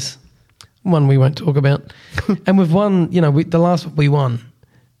previous one we won't talk about. And we've won, the last one we won.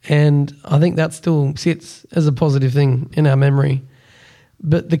 And I think that still sits as a positive thing in our memory.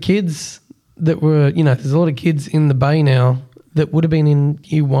 But the kids that were, there's a lot of kids in the Bay now that would have been in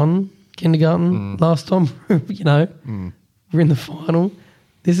year one kindergarten last time, we're in the final.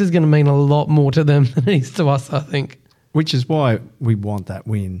 This is going to mean a lot more to them than it is to us, I think. Which is why we want that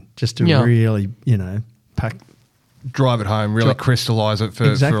win, just to really, pack. Drive it home, really crystallise it for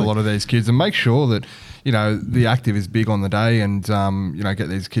a lot of these kids and make sure that, the active is big on the day and, get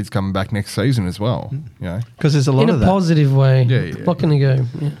these kids coming back next season as well, Because there's a lot in of a that. positive way. Yeah. Not going to go.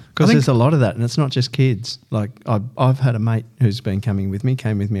 Yeah. Because there's a lot of that, and it's not just kids. Like I've had a mate who's been came with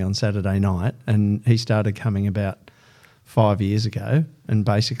me on Saturday night, and he started coming about 5 years ago and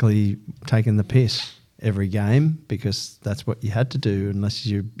basically taking the piss every game because that's what you had to do unless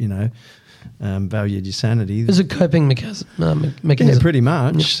you, valued your sanity. It's a coping mechanism. Yeah, pretty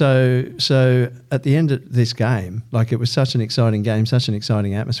much. So at the end of this game, like it was such an exciting game, such an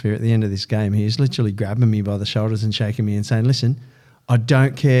exciting atmosphere. At the end of this game, he was literally grabbing me by the shoulders and shaking me and saying, "Listen, I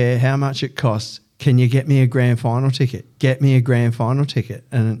don't care how much it costs. can you get me a grand final ticket? Get me a grand final ticket.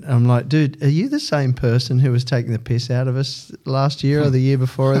 And I'm like, dude, are you the same person who was taking the piss out of us last year or the year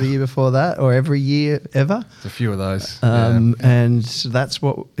before or the year before that or every year ever? There's a few of those. And that's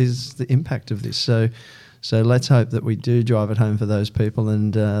what is the impact of this. So let's hope that we do drive it home for those people,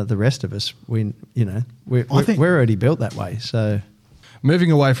 and the rest of us, we're already built that way. So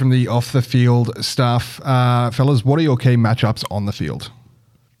Moving away from the off-the-field stuff, fellas, what are your key matchups on the field?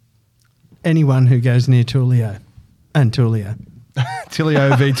 anyone who goes near Tulio and Tulio.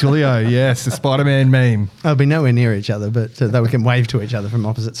 Tulio v Tulio, yes, the Spider-Man meme. They'll be nowhere near each other, but they can wave to each other from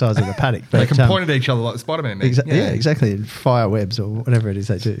opposite sides of the paddock. But, they can point at each other like the Spider-Man meme. Yeah, exactly. Fire webs or whatever it is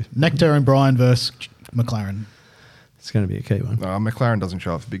they do. Nectar and Brian versus McLaren. It's going to be a key one. McLaren doesn't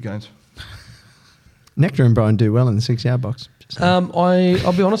show up for big games. Nectar and Brian do well in the 6-yard box.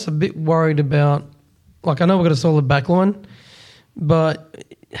 I'll be honest, a bit worried about, I know we've got a solid back line, but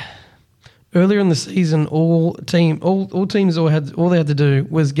earlier in the season, all teams all they had to do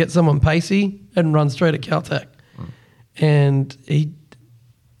was get someone pacey and run straight at Caltech. And he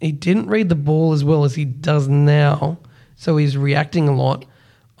didn't read the ball as well as he does now, so he's reacting a lot.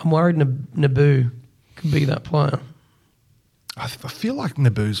 I'm worried Naboo could be that player. I feel like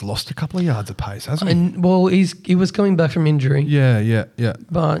Naboo's lost a couple of yards of pace, hasn't he? And well, he was coming back from injury. Yeah.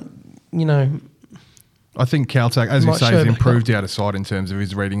 But I think Caltech, as you might say, show has back improved out of sight in terms of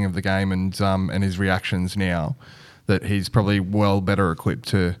his reading of the game and his reactions now. That he's probably well better equipped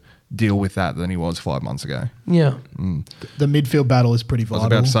to deal with that than he was 5 months ago. Yeah. The midfield battle is pretty I vital. was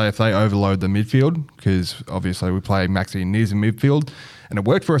about to say if they overload the midfield, because obviously we play Maxi and Niz in midfield, and it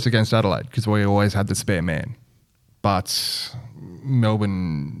worked for us against Adelaide because we always had the spare man. But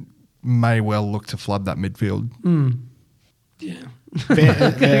Melbourne may well look to flood that midfield. Yeah.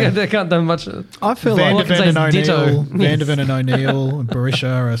 They can't do much. I feel Van like der Ven and ditto. O'Neill, Van der Ven and O'Neill, and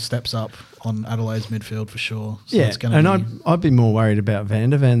Barisha are steps up on Adelaide's midfield for sure. So yeah, it's gonna and I'd be more worried about Van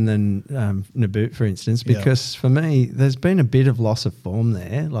der Ven than Naboo, for instance, because for me, there's been a bit of loss of form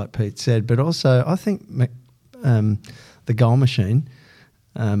there, like Pete said, but also I think the goal machine,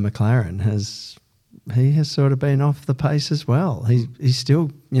 McLaren, has sort of been off the pace as well. He's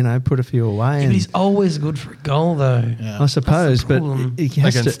still, put a few away. Yeah, but he's always good for a goal, though. Yeah. I suppose, but he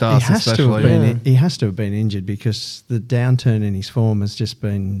has Against to Stars he has to have been injured because the downturn in his form has just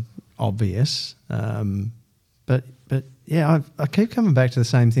been obvious. But yeah, I keep coming back to the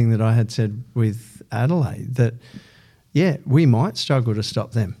same thing that I had said with Adelaide, that, we might struggle to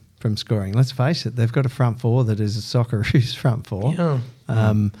stop them from scoring. Let's face it, they've got a front four that is a Socceroos front four. Yeah.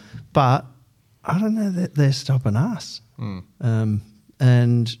 But I don't know that they're stopping us.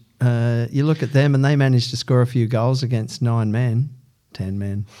 And you look at them and they managed to score a few goals against 9 men, 10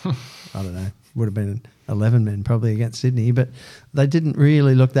 men, I don't know, would have been 11 men probably against Sydney, but they didn't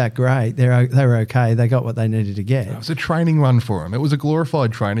really look that great. They were okay. They got what they needed to get. It was a training run for him. It was a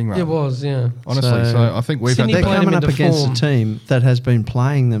glorified training run. It was, yeah. Honestly, so I think we've Sydney had They're played coming him up into against form. a team that has been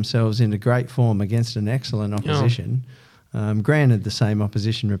playing themselves into great form against an excellent opposition. Granted, the same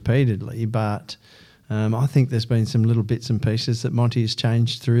opposition repeatedly, but I think there's been some little bits and pieces that Monty has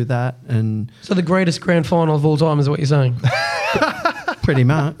changed through that, and So the greatest grand final of all time is what you're saying? pretty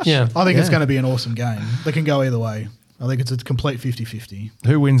much. Yeah. I think it's going to be an awesome game. They can go either way. I think it's a complete 50-50.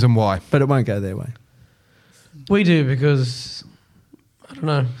 Who wins and why? But it won't go their way. We do because, I don't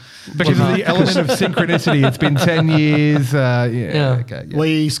know. Because of the element of synchronicity. It's been 10 years. Yeah. Okay. Yeah.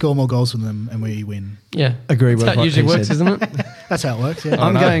 We score more goals than them and we win. Yeah. Agree That's with how it what usually he works, said. isn't it? That's how it works, yeah.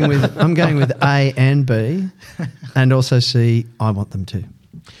 I'm going with A and B, and also C. I want them to.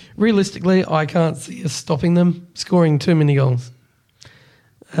 Realistically, I can't see us stopping them scoring too many goals.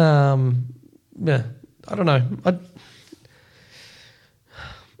 I don't know.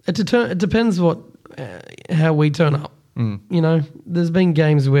 It depends how we turn up. There's been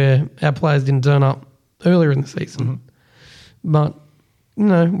games where our players didn't turn up earlier in the season, but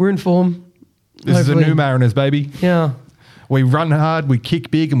we're in form. This is a Hopefully- new Mariners, baby. Yeah. We run hard, we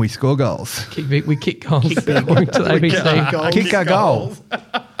kick big, and we score goals. We kick goals. According to the ABC. Kick our goal.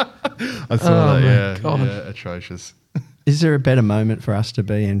 I saw Oh, that, my yeah. God. Yeah, atrocious. Is there a better moment for us to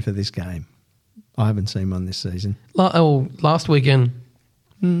be in for this game? I haven't seen one this season. Last weekend.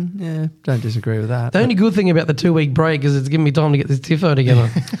 Yeah, don't disagree with that. The only good thing about the 2-week break is it's given me time to get this tifo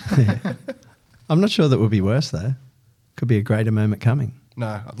together. I'm not sure that would be worse, though. Could be a greater moment coming.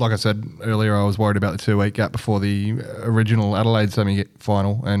 No, like I said earlier, I was worried about the 2-week gap before the original Adelaide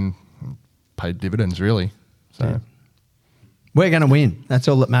semi-final and paid dividends, really. So Yeah. We're going to win. That's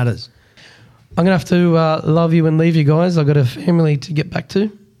all that matters. I'm going to have to love you and leave you guys. I've got a family to get back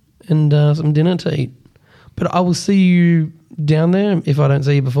to and some dinner to eat. But I will see you down there if I don't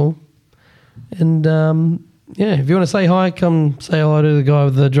see you before. And yeah, if you want to say hi, come say hello to the guy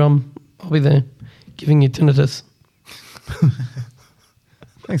with the drum. I'll be there, giving you tinnitus.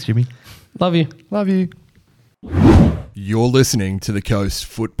 Thanks, Jimmy. Love you. Love you. You're listening to the Coast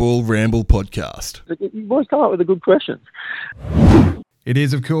Football Ramble podcast. You boys come up with a good question. It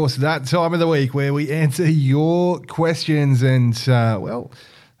is, of course, that time of the week where we answer your questions. And, well,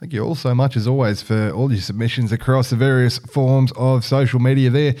 thank you all so much, as always, for all your submissions across the various forms of social media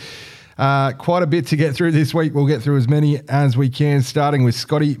there. Quite a bit to get through this week. We'll get through as many as we can, starting with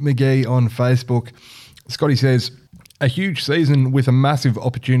Scotty McGee on Facebook. Scotty says, a huge season with a massive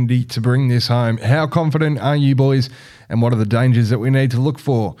opportunity to bring this home. How confident are you boys, and what are the dangers that we need to look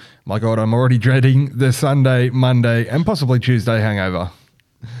for? My God, I'm already dreading the Sunday, Monday, and possibly Tuesday hangover.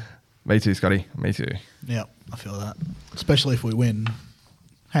 Me too, Scotty. Me too. Yeah, I feel that. Especially if we win.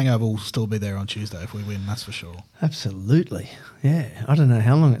 Hangover will still be there on Tuesday if we win, that's for sure. Absolutely. Yeah. I don't know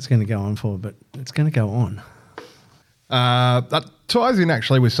how long it's going to go on for, but it's going to go on. That ties in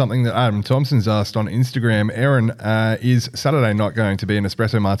actually with something that Adam Thompson's asked on Instagram. Aaron, is Saturday night going to be an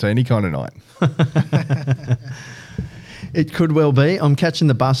espresso martini kind of night? It could well be. I'm catching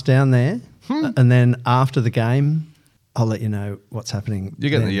the bus down there, and then after the game, I'll let you know what's happening. You're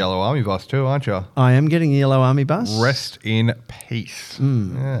getting then. the Yellow Army bus too, aren't you? I am getting the Yellow Army bus. Rest in peace.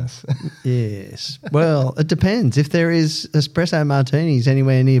 Yes. Yes. Well, it depends. If there is espresso martinis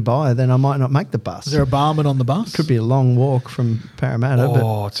anywhere nearby, then I might not make the bus. Is there a barman on the bus? Could be a long walk from Parramatta.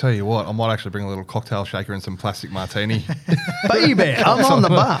 Oh, I'll tell you what, I might actually bring a little cocktail shaker and some plastic martini. But baby, I'm on the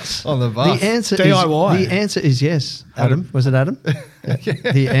bus. On the bus. The answer DIY. Is, the answer is yes. Adam, was it Adam? Yeah.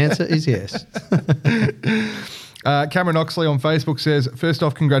 The answer is yes. Cameron Oxley on Facebook says, first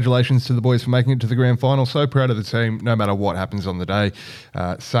off, congratulations to the boys for making it to the grand final. So proud of the team, no matter what happens on the day.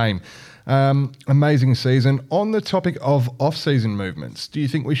 Same. Amazing season. On the topic of off-season movements, do you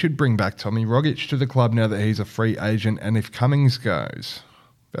think we should bring back Tommy Rogic to the club now that he's a free agent, and if Cummings goes?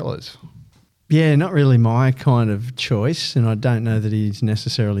 Fellas. Yeah, not really my kind of choice, and I don't know that he's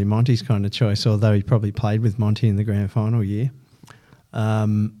necessarily Monty's kind of choice, although he probably played with Monty in the grand final year.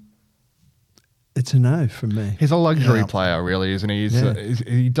 It's a no from me. He's a luxury player, really, isn't he?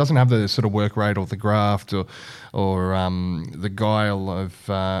 He doesn't have the sort of work rate or the graft or the guile of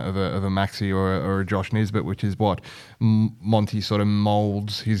a Maxi or a Josh Nisbet, which is what Monty sort of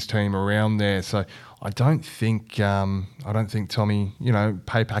moulds his team around there. So I don't think Tommy,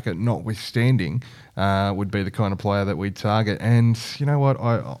 pay packet notwithstanding, would be the kind of player that we'd target. And you know what?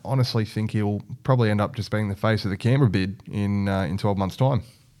 I honestly think he'll probably end up just being the face of the Canberra bid in 12 months' time.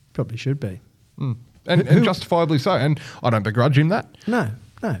 Probably should be. And justifiably so. And I don't begrudge him that. No.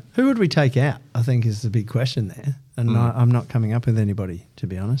 Who would we take out, I think, is the big question there. And I'm not coming up with anybody, to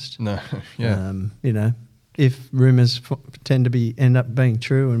be honest. No, yeah. If rumours tend to end up being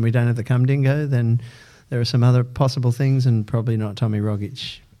true and we don't have the cum dingo, then there are some other possible things, and probably not Tommy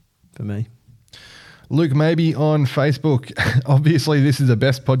Rogic for me. Luke Maybe on Facebook. Obviously, this is the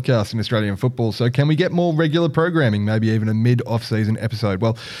best podcast in Australian football, so can we get more regular programming, maybe even a mid-off-season episode?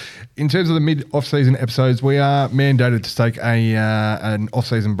 Well, in terms of the mid-off-season episodes, we are mandated to take an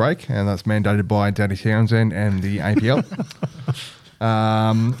off-season break, and that's mandated by Danny Townsend and the APL.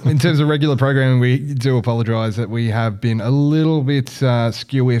 In terms of regular programming, we do apologise that we have been a little bit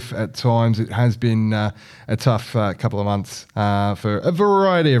skew-if at times. It has been a tough couple of months for a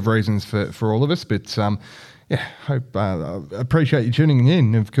variety of reasons for all of us. But appreciate you tuning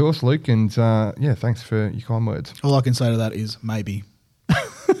in, of course, Luke. And thanks for your kind words. All I can say to that is maybe.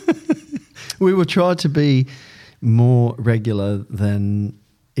 We will try to be more regular than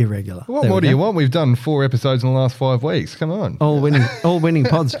irregular. What more do you want? We've done 4 episodes in the last 5 weeks. Come on. All winning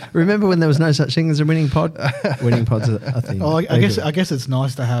pods. Remember when there was no such thing as a winning pod? Winning pods are a thing. Oh, I guess it's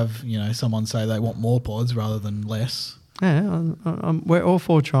nice to have someone say they want more pods rather than less. Yeah, we're all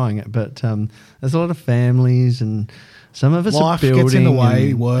for trying it, but there's a lot of families and some of us Life are building. gets in the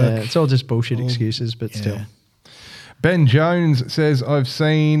way, work. It's all just bullshit excuses, but still. Ben Jones says, I've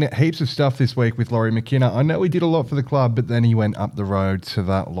seen heaps of stuff this week with Laurie McKenna. I know he did a lot for the club, but then he went up the road to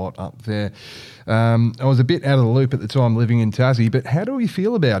that lot up there. I was a bit out of the loop at the time living in Tassie, but how do we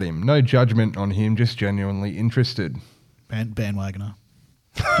feel about him? No judgment on him, just genuinely interested. Bandwagoner.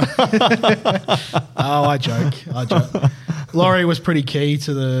 I joke. Laurie was pretty key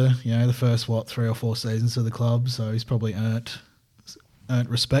to the first 3 or 4 seasons of the club, so he's probably earned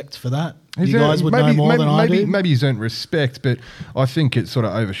respect for that. You guys would know more than I do. Maybe he's earned respect, but I think it sort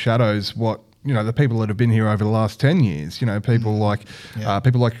of overshadows what the people that have been here over the last 10 years, people like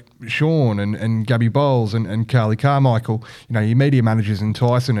Sean and Gabby Bowles and Carly Carmichael, your media managers in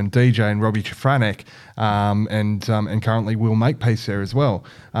Tyson and DJ and Robbie Chafranek, and currently Will Makepeace there as well,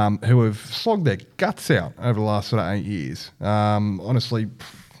 who have slogged their guts out over the last sort of 8 years. Honestly,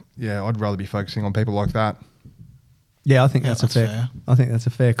 I'd rather be focusing on people like that. Yeah, I think that's fair. I think that's a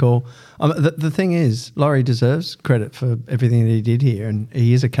fair call. The thing is, Laurie deserves credit for everything that he did here, and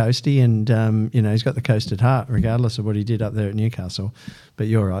he is a coastie, and he's got the coast at heart, regardless of what he did up there at Newcastle. But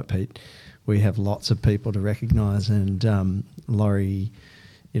you're right, Pete. We have lots of people to recognise, and Laurie,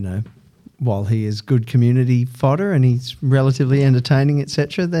 while he is good community fodder and he's relatively entertaining,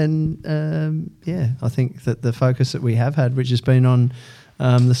 etc., then I think that the focus that we have had, which has been on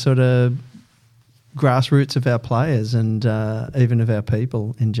the sort of grassroots of our players and even of our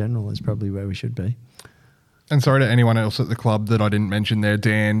people in general, is probably where we should be. And sorry to anyone else at the club that I didn't mention there,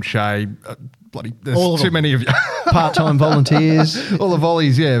 Dan, Shay, there's too many of you. Part-time volunteers. All the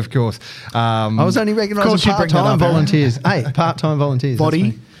volleys, yeah, of course. I was only recognising part-time volunteers. Hey, part-time volunteers.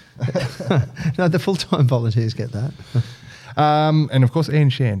 Body. No, the full-time volunteers get that. And of course, Ian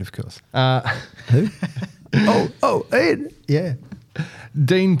Shand, of course. Who? Oh, Ian. Yeah.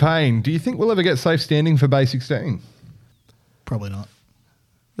 Dean Payne, do you think we'll ever get safe standing for Bay 16? Probably not.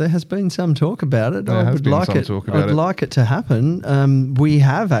 There has been some talk about it. I'd like it to happen. We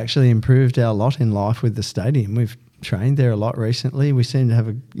have actually improved our lot in life with the stadium. We've trained there a lot recently. We seem to have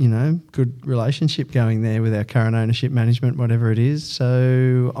a good relationship going there with our current ownership, management, whatever it is.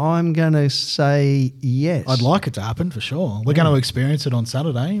 So I'm going to say yes. I'd like it to happen for sure. We're going to experience it on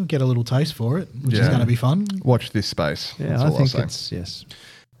Saturday, get a little taste for it, which is going to be fun. Watch this space. Yeah, that's I all think I'll it's yes.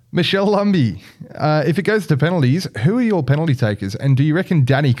 Michelle Lumby, if it goes to penalties, who are your penalty takers? And do you reckon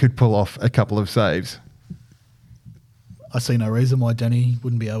Danny could pull off a couple of saves? I see no reason why Danny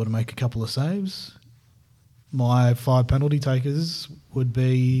wouldn't be able to make a couple of saves. My 5 penalty takers would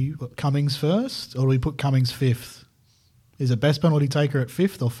be Cummings first, or do we put Cummings 5th? Is it best penalty taker at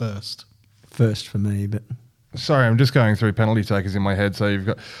 5th or 1st? First for me, but... Sorry, I'm just going through penalty takers in my head. So you've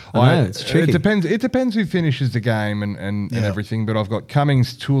got... I know, it's tricky. It depends who finishes the game and everything, but I've got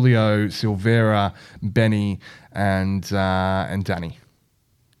Cummings, Tulio, Silvera, Benny, and Danny.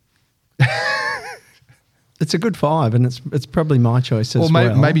 It's a good 5, and it's probably my choice as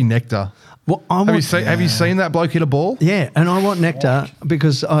well. Or maybe Nectar. Well, have you seen that bloke hit a ball? Yeah, and I want Nectar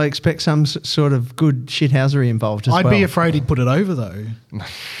because I expect some sort of good shithousery involved as well. I'd be afraid he'd put it over though.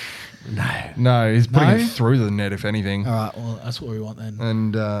 No, he's putting it through the net, if anything. All right, well, that's what we want then.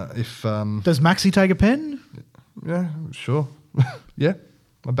 And if... Does Maxi take a pen? Yeah, sure. Yeah,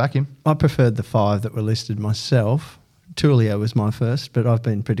 I back him. I preferred the 5 that were listed myself. Tulio was my first, but I've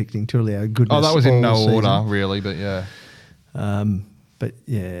been predicting Tulio goodness. Oh, that was in no season. order, really, but yeah. But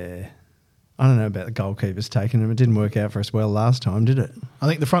yeah, I don't know about the goalkeepers taking him. It didn't work out for us well last time, did it? I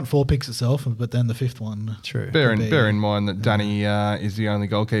think the front 4 picks itself, but then the 5th one. True. Bear in mind that Danny is the only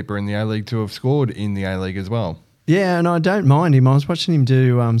goalkeeper in the A-League to have scored in the A-League as well. Yeah, and I don't mind him. I was watching him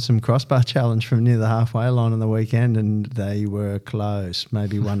do some crossbar challenge from near the halfway line on the weekend, and they were close.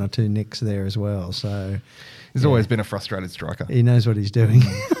 Maybe 1 or 2 nicks there as well. So he's always been a frustrated striker. He knows what he's doing.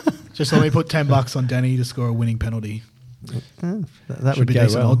 Just let me put $10 on Danny to score a winning penalty. That would be go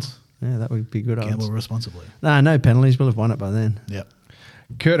decent well. odds. Yeah, that would be good odds. Gamble responsibly. No penalties. We'll have won it by then. Yep.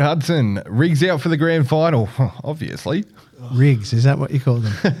 Kurt Hudson, Riggs out for the grand final, obviously. Riggs, is that what you call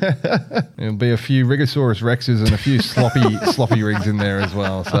them? There'll be a few Rigosaurus Rexes and a few sloppy Riggs in there as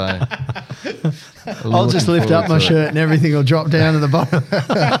well. So I'll just lift up my shirt and everything will drop down to the bottom.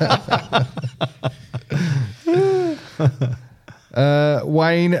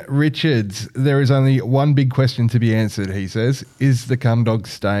 Wayne Richards, there is only one big question to be answered, he says. Is the cum dog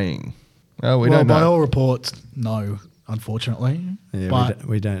staying? Oh, we don't know. By all reports, no, unfortunately. Yeah, but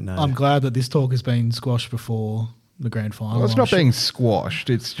we don't know. I'm glad that this talk has been squashed before the grand final. Well, it's not being squashed.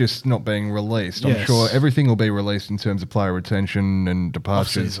 It's just not being released. I'm sure everything will be released in terms of player retention and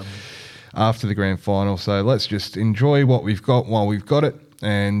departures after the grand final. So let's just enjoy what we've got while we've got it.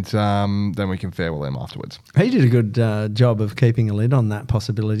 And then we can farewell him afterwards. He did a good job of keeping a lid on that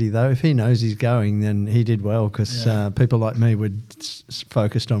possibility, though. If he knows he's going, then he did well, because people like me were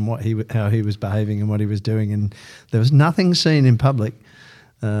focused on how he was behaving and what he was doing, and there was nothing seen in public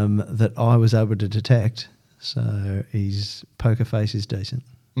that I was able to detect. So his poker face is decent.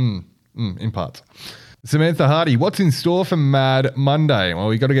 In parts. Samantha Hardy, what's in store for Mad Monday? Well,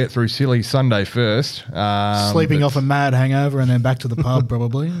 we got to get through Silly Sunday first. Sleeping off a mad hangover and then back to the pub,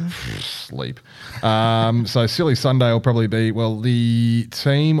 probably. Sleep. So Silly Sunday will probably be, the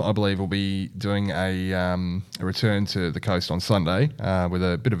team, I believe, will be doing a return to the coast on Sunday with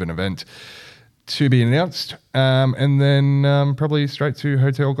a bit of an event to be announced. And then probably straight to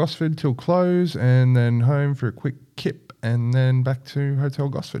Hotel Gosford till close, and then home for a quick kip, and then back to Hotel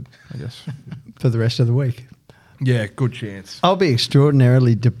Gosford, I guess. For the rest of the week. Yeah, good chance. I'll be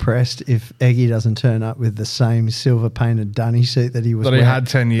extraordinarily depressed if Eggy doesn't turn up with the same silver painted dunny suit that he was wearing. Had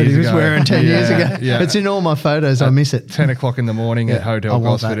 10 years ago. That he was wearing 10 years ago. Yeah. It's in all my photos. I miss it. 10 o'clock in the morning at Hotel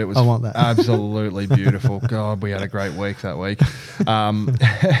Gosford. It was I want that. Absolutely beautiful. God, we had a great week that week.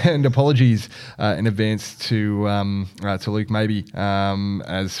 And apologies in advance to Luke maybe,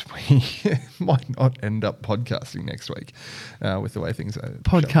 as we might not end up podcasting next week with the way things are.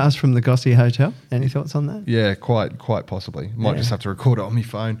 Podcast from the Gossy Hotel. Any thoughts on that? Yeah, quite possibly. Might just have to record it on my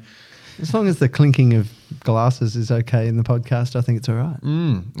phone. As long as the clinking of glasses is okay in the podcast, I think it's all right.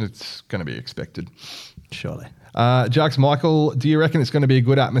 It's going to be expected. Surely. Jux Michael, do you reckon it's going to be a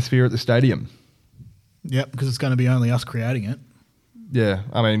good atmosphere at the stadium? Yep, because it's going to be only us creating it. Yeah,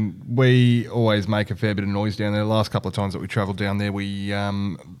 I mean, we always make a fair bit of noise down there. The last couple of times that we travelled down there, we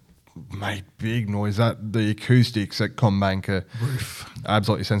made big noise. The acoustics at CommBank are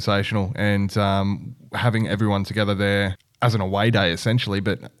absolutely sensational, and having everyone together there as an away day essentially,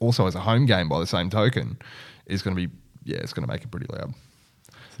 but also as a home game by the same token, is going to be, it's going to make it pretty loud.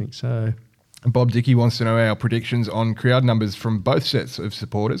 I think so. Bob Dickey wants to know our predictions on crowd numbers from both sets of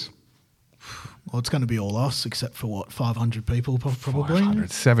supporters. Well, it's going to be all us, except for 500 people probably.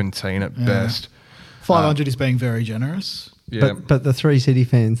 517 at best. 500 is being very generous. Yeah. But the 3 City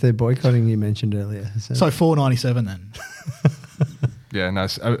fans, they're boycotting, you mentioned earlier. So 497 then. Yeah, no,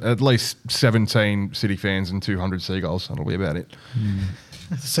 at least 17 City fans and 200 Seagulls. That'll be about it.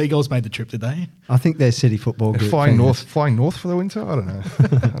 The Seagulls made the trip, did they? I think they're City Football Group flying fans. flying north for the winter? I don't know. I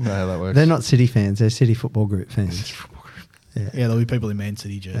don't know how that works. They're not City fans, they're City Football Group fans. Yeah, there'll be people in Man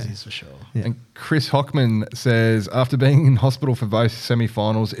City jerseys for sure. Yeah. And Chris Hockman says, after being in hospital for both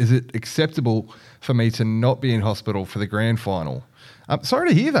semi-finals, is it acceptable for me to not be in hospital for the grand final? Sorry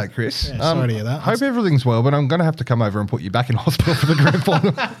to hear that, Chris. Yeah, sorry to hear that. Hope everything's well, but I'm going to have to come over and put you back in hospital for the grand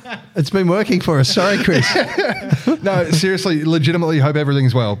final. It's been working for us. Sorry, Chris. No, seriously, legitimately hope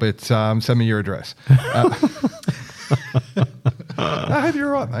everything's well, but send me your address. I hope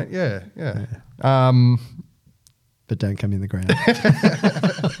you're all right, mate. Yeah. But don't come in the ground.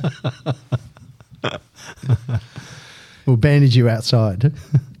 We'll bandage you outside.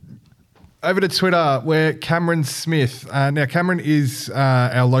 Over to Twitter, where Cameron Smith. Now, Cameron is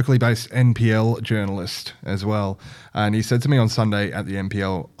our locally based NPL journalist as well. And he said to me on Sunday at the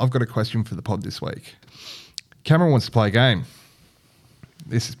NPL, I've got a question for the pod this week. Cameron wants to play a game.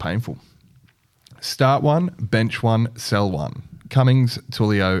 This is painful. Start one, bench one, sell one. Cummings,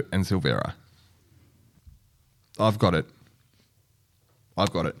 Tullio and Silvera. I've got it.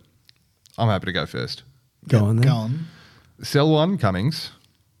 I'm happy to go first. Go on then. Go on. Sell one, Cummings,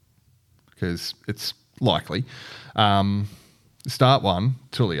 because it's likely. Start one,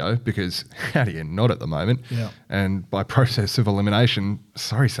 Tullio, because how do you not at the moment? Yeah. And by process of elimination,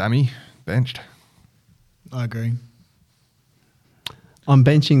 sorry, Sammy, benched. I agree. I'm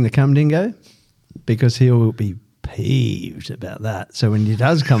benching the Cum Dingo because he will be peeved about that. So when he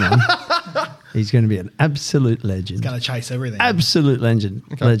does come on, he's going to be an absolute legend. He's going to chase everything. Absolute legend.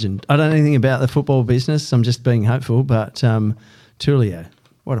 Okay. Legend. I don't know anything about the football business. I'm just being hopeful. But Tullio,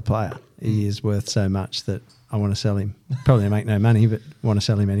 what a player. He is worth so much that I want to sell him. Probably make no money, but want to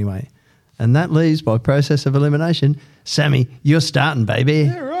sell him anyway. And that leaves, by process of elimination, Sammy, you're starting, baby.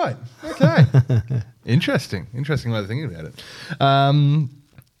 Yeah, right. Okay. Interesting way of thinking about it.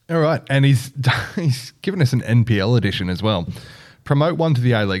 All right. And he's given us an NPL edition as well. Promote one to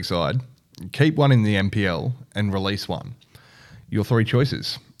the A-League side, keep one in the NPL, and release one. Your 3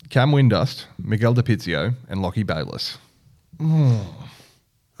 choices: Cam Windust, Miguel DiPizio, and Lockie Bayliss.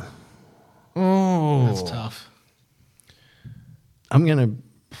 That's tough. I'm going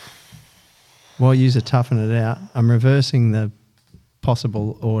to, while you toughen it out, I'm reversing the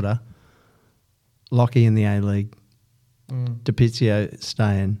possible order. Lockie in the A-League, DiPizio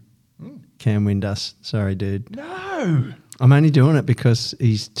staying, Cam Windust, sorry, dude. No. I'm only doing it because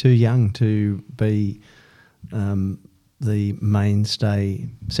he's too young to be the mainstay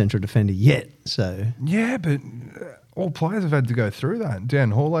central defender yet. So Yeah, but all players have had to go through that.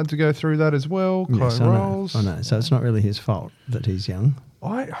 Dan Hall had to go through that as well. yes, Chloe I Rolls. know. So it's not really his fault that he's young.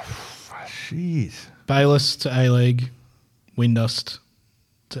 Jeez. Bayliss to A-League, Windust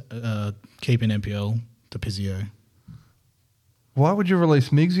to keep in NPL, to Pizio. Why would you release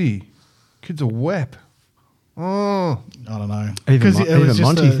Miggsy? Kid's a wep. Oh. I don't know. Even, 'Cause it was just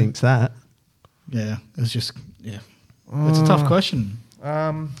Monty thinks that. Yeah, it's just, It's a tough question.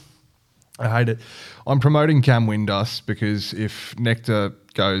 I hate it. I'm promoting Cam Windust because if Nectar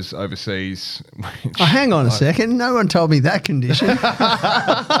goes overseas. Oh, hang on a second. No one told me that condition.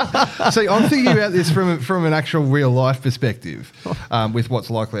 See, I'm thinking about this from an actual real life perspective, with what's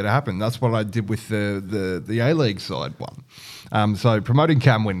likely to happen. That's what I did with the A-League side one. So promoting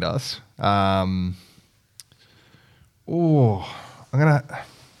Cam Windus. I'm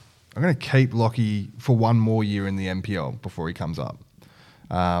gonna keep Lockie for one more year in the NPL before he comes up,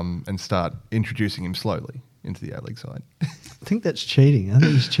 and start introducing him slowly into the A-League side. I think that's cheating. I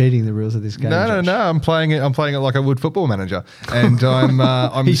think he's cheating the rules of this game. No. I'm playing it like I would Football Manager, and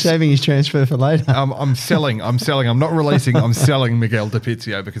I'm He's saving his transfer for later. I'm selling. I'm not releasing. I'm selling Miguel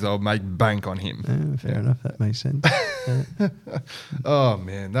DePizio because I'll make bank on him. Fair enough. That makes sense. Oh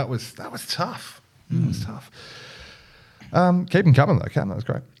man, that was tough. That was tough. Keep him coming though, Cam. That was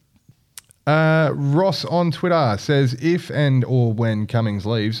great. Ross on Twitter says, if and or when Cummings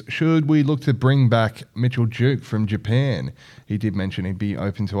leaves, should we look to bring back Mitchell Duke from Japan? He did mention he'd be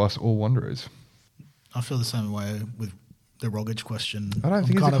open to us all Wanderers. I feel the same way with the Rogic question. I don't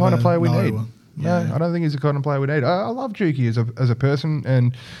think he's the kind of player we need. Yeah. No, I don't think he's the kind of player we need. I love Dukey as a person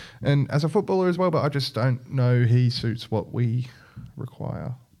and as a footballer as well, but I just don't know he suits what we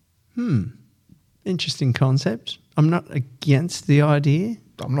require. Interesting concept. I'm not against the idea.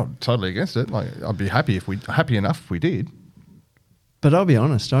 I'm not totally against it. Like, I'd be happy enough if we did. But I'll be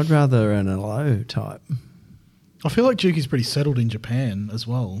honest, I'd rather an Alo type. I feel like Dukey's pretty settled in Japan as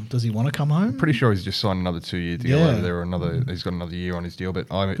well. Does he want to come home? Pretty sure he's just signed another 2-year deal over there, or he's got another year on his deal. But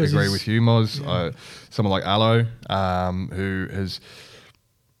I agree with you, Moz. Yeah. Someone like Alo, who has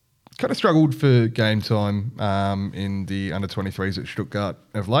kind of struggled for game time in the under-23s at Stuttgart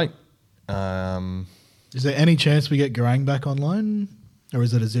of late. Is there any chance we get Garang back on loan? Or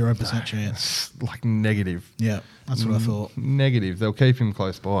is it a 0% chance? Like negative. Yeah, that's what I thought. Negative. They'll keep him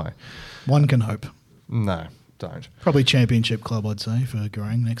close by. One can hope. No, don't. Probably championship club, I'd say, for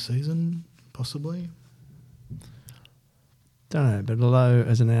Garang next season, possibly. Don't know, but Alo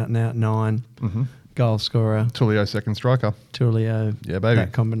as an out-and-out 9, goal scorer. Tulio second striker. Tulio. Yeah, baby.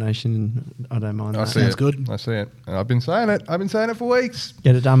 That combination, I don't mind that. Sounds good. I see it. And I've been saying it. For weeks.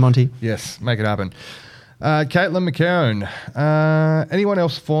 Get it done, Monty. Yes, make it happen. Caitlin McCarron. Anyone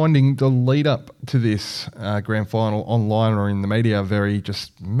else finding the lead up to this grand final online or in the media very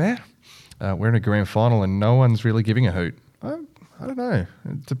just meh? We're in a grand final and no one's really giving a hoot. I don't know.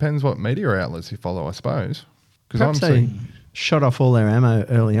 It depends what media outlets you follow, I suppose. Perhaps they shot off all their ammo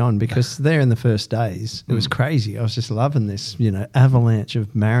early on because there in the first days, it was crazy. I was just loving this, avalanche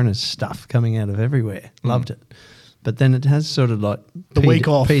of Mariners stuff coming out of everywhere. Loved it. But then it has sort of like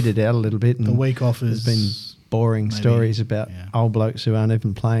petered out a little bit. And the week off there's been boring stories about old blokes who aren't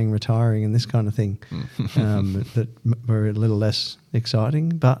even playing, retiring and this kind of thing that were a little less exciting.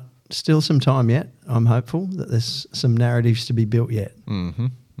 But still some time yet. I'm hopeful that there's some narratives to be built yet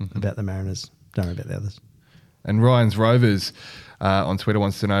about the Mariners. Don't worry about the others. And Ryan's Rovers on Twitter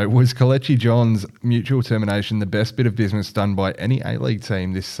wants to know, was Kelechi John's mutual termination the best bit of business done by any A-League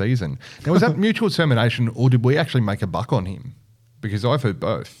team this season? Now, was that mutual termination or did we actually make a buck on him? Because I've heard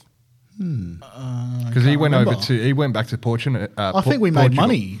both. Because he went back to Portugal. I think we made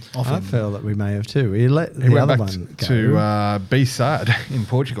money off him. I feel that we may have too. He let the went other back one to be sad in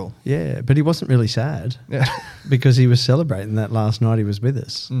Portugal. Yeah, but he wasn't really sad because he was celebrating that last night he was with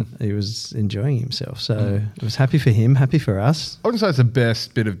us. He was enjoying himself. So I was happy for him, happy for us. I wouldn't say it's the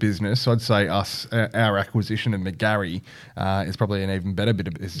best bit of business. I'd say our acquisition of McGarry is probably an even better bit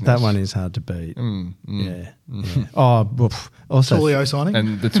of business. That one is hard to beat. Yeah. Oh, also Tulio signing?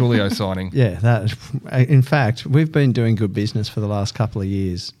 And the Tulio signing. Yeah, that. In fact, we've been doing good business for the last couple of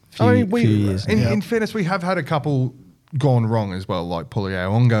years. Few years. In fairness, we have had a couple gone wrong as well. Like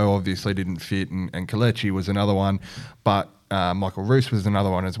Pulio obviously didn't fit, and Kelechi was another one, but Michael Roos was another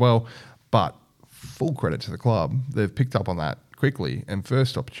one as well. But full credit to the club, they've picked up on that quickly and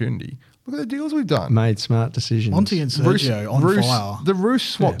first opportunity. Look at the deals we've done. Made smart decisions. Monty and Sergio on fire. The Roos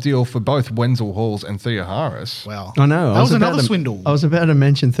swap deal for both Wenzel Halls and Thea Harris. Wow. I know. That was another swindle. I was about to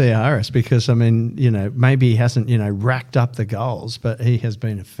mention Thea Harris because, maybe he hasn't, racked up the goals, but he has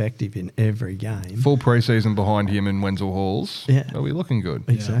been effective in every game. Full preseason behind him and Wenzel Halls. Yeah. Are we looking good?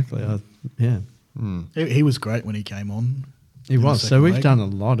 Exactly. He was great when he came on. He was. So we've done a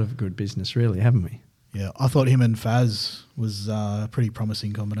lot of good business, really, haven't we? Yeah, I thought him and Faz was a pretty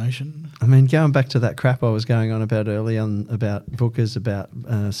promising combination. I mean, going back to that crap I was going on about early on about Bookers, about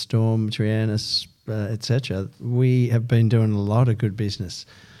Storm, Trianis, etc., we have been doing a lot of good business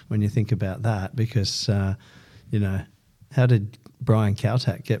when you think about that because, how did Brian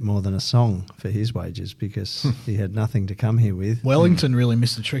Kaltak get more than a song for his wages because he had nothing to come here with? Wellington really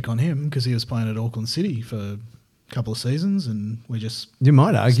missed a trick on him because he was playing at Auckland City for couple of seasons, and we just You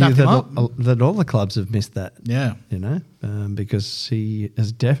might argue snapped him up. that all the clubs have missed that. Yeah. You know, because he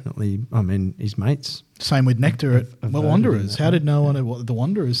has definitely. I mean, his mates. Same with Nectar at I've well, voted Wanderers. in that How one. did no one at the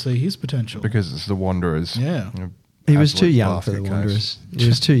Wanderers see his potential? Because it's the Wanderers. Yeah. You know, He was too absolute young for the basket case. Wanderers. He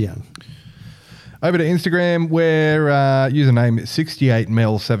was too young. Over to Instagram, where username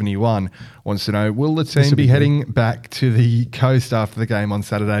 68mel71 wants to know, will the team This'll be be heading back to the coast after the game on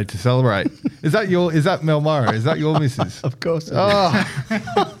Saturday to celebrate? Is that Mel Morrow? Is that your missus? Of course. Oh,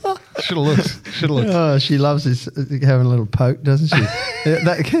 should have looked. Oh, she loves this having a little poke, doesn't she?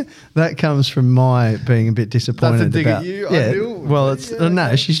 that comes from my being a bit disappointed. That's a dig about, at you, I Yeah, knew. well, it's Yeah, no.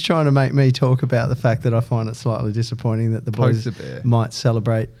 okay. She's trying to make me talk about the fact that I find it slightly disappointing that the boys Poster bear. might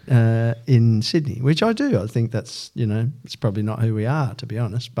celebrate in Sydney, which I do. I think that's it's probably not who we are, to be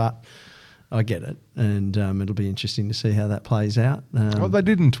honest, but I get it, and it'll be interesting to see how that plays out. Well, they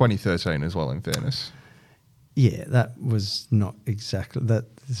did in 2013 as well, in fairness. Yeah, that was not exactly. That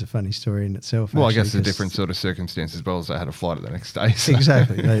is a funny story in itself. Well, I actually, guess the 'cause- different sort of circumstances as well as they had a flight the next day. so-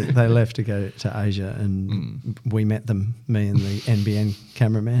 Exactly. They left to go to Asia, and we met them, me and the NBN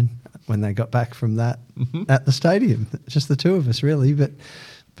cameraman, when they got back from that at the stadium. Just the two of us, really, but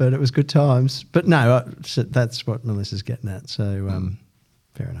it was good times. But no, so that's what Melissa's getting at. So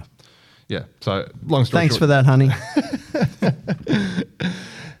fair enough. Yeah. So long story Thanks short. for that, honey.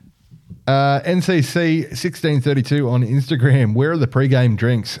 NCC 1632 on Instagram. Where are the pre-game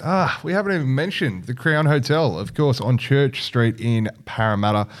drinks? We haven't even mentioned the Crown Hotel, of course, on Church Street in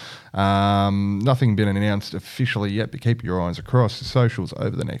Parramatta. Nothing been announced officially yet, but keep your eyes across the socials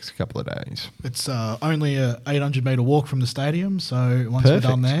over the next couple of days. It's only a 800-metre walk from the stadium, so once we're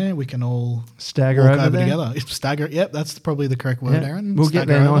done Perfect. there, we can all Stagger walk over there. together. Stagger, yep, that's probably the correct word, Yeah. Aaron. We'll get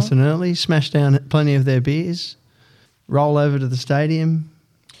Stagger there over. nice and early, smash down plenty of their beers, roll over to the stadium.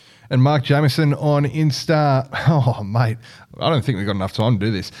 And Mark Jamieson on Insta. Oh, mate, I don't think we've got enough time to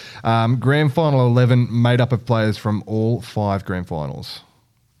do this. Grand Final 11 made up of players from all 5 Grand Finals.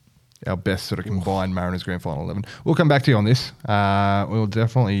 Our best sort of combined Mariners Grand Final 11. We'll come back to you on this. We'll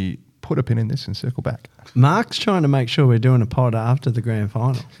definitely put a pin in this and circle back. Mark's trying to make sure we're doing a pod after the grand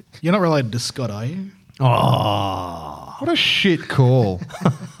final. You're not related to Scott, are you? Oh, What a shit call.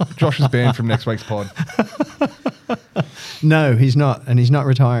 Josh is banned from next week's pod. no, he's not, and he's not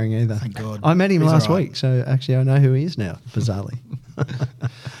retiring either. Thank God. I met him He's last all right. week, so actually I know who he is now, bizarrely.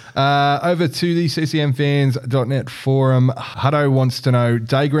 Over to the ccmfans.net forum. Hutto wants to know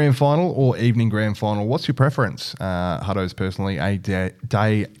day grand final or evening grand final. What's your preference? Hutto's personally a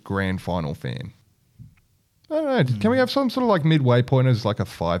day grand final fan. I don't know. Can we have some sort of like midway point as like a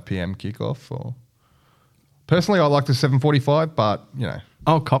 5 p.m. kickoff? Or personally, I like the 7:45, but you know,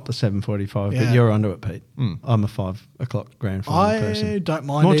 I'll cop the 7:45, Yeah. but you're onto it, Pete. I'm a 5 o'clock grand final I person. don't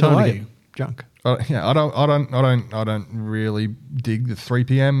mind More either time way. to get drunk. I don't really dig the 3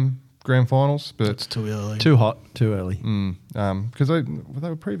 p.m. grand finals, but It's too early. Too hot, too early. because they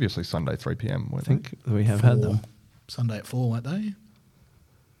were previously Sunday 3 p.m. I think we have had them. Sunday at 4, weren't they?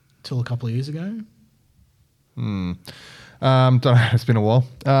 Till a couple of years ago. Don't know. It's been a while.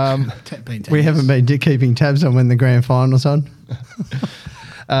 We haven't been keeping tabs on when the grand final's on.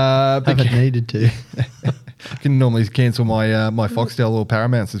 Haven't needed to. Can normally cancel my my Foxtel or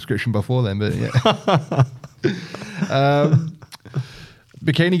Paramount subscription before then, but yeah.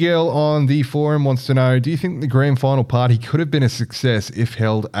 Bikini Girl on the forum wants to know, do you think the grand final party could have been a success if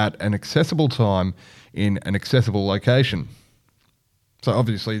held at an accessible time in an accessible location? So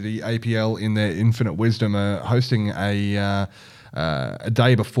obviously the APL in their infinite wisdom are hosting a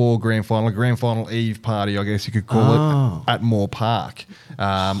day before grand final, a grand final eve party, I guess you could call it, at Moore Park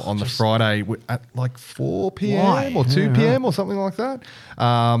on the Friday at like 4 p.m. or 2 p.m. or something like that.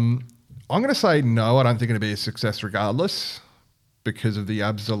 I'm going to say no, I don't think it'll be a success regardless because of the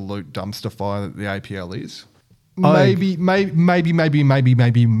absolute dumpster fire that the APL is. Maybe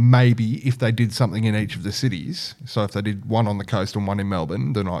if they did something in each of the cities. So if they did one on the coast and one in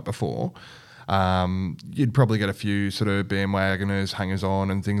Melbourne the night before, you'd probably get a few sort of bandwagoners, hangers-on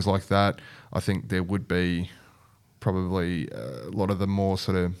and things like that. I think there would be probably a lot of the more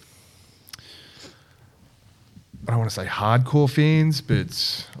sort of, I don't want to say hardcore fans,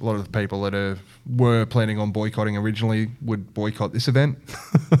 but a lot of the people that were planning on boycotting originally would boycott this event.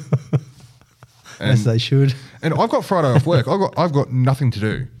 As they should. And I've got Friday off work. I've got nothing to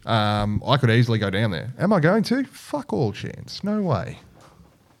do. I could easily go down there. Am I going to? Fuck all chance. No way.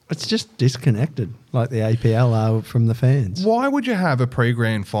 It's just disconnected, like the APL are from the fans. Why would you have a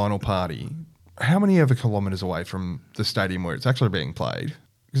pre-grand final party? How many ever kilometres away from the stadium where it's actually being played?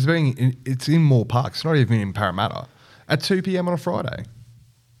 Because it's in Moore Park. It's not even in Parramatta. At 2 p.m. on a Friday.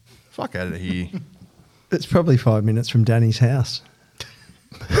 Fuck out of here. It's probably 5 minutes from Danny's house.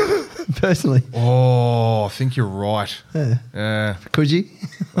 Personally. Oh, I think you're right. Yeah. Yeah. Could you?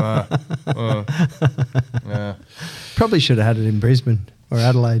 Yeah. Probably should have had it in Brisbane or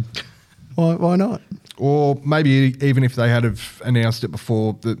Adelaide. Why not? Or maybe even if they had have announced it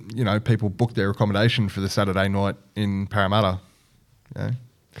before, that people booked their accommodation for the Saturday night in Parramatta. Yeah.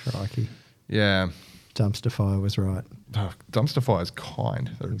 Crikey. Yeah. Dumpster fire was right. Oh, dumpster fire is kind.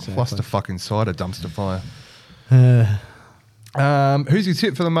 They're Exactly. a clusterfuck inside a dumpster fire. Uh, Who's your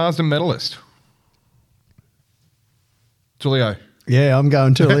tip for the Marsden medalist? Tulio. Yeah, I'm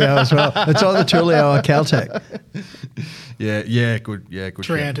going Tulio as well. It's either Tulio or Caltech. Yeah, good. Yeah, good.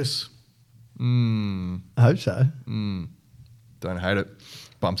 Triantis. I hope so. Don't hate it.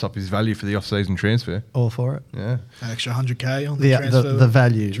 Bumps up his value for the off-season transfer. All for it. Yeah. An extra 100K on the The, transfer. the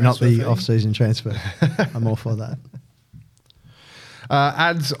value, not transfer the fee. off-season transfer. I'm all for that.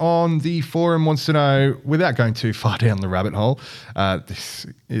 Ads on the forum wants to know, without going too far down the rabbit hole, that's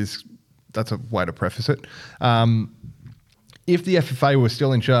a way to preface it. If the FFA were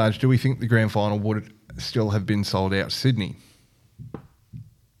still in charge, do we think the grand final would still have been sold out Sydney?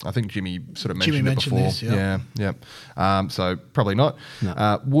 I think Jimmy sort of mentioned it before. This, yeah. So probably not.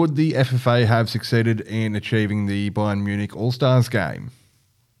 No. Would the FFA have succeeded in achieving the Bayern Munich All-Stars game?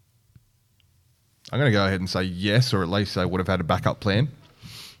 I'm going to go ahead and say yes, or at least they would have had a backup plan.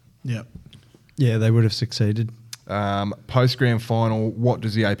 Yeah. Yeah, they would have succeeded. Post-grand final, what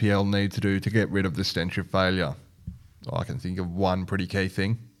does the APL need to do to get rid of the stench of failure? I can think of one pretty key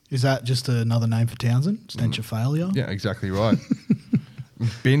thing. Is that just another name for Townsend? Stench of failure? Yeah, exactly right.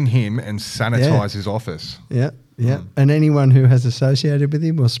 Bin him and sanitize his office. Yeah, yeah. And anyone who has associated with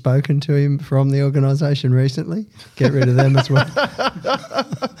him or spoken to him from the organisation recently, get rid of them as well.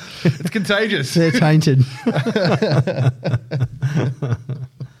 It's contagious. They're tainted.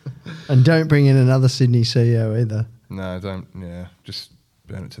 And don't bring in another Sydney CEO either. No, don't. Yeah, just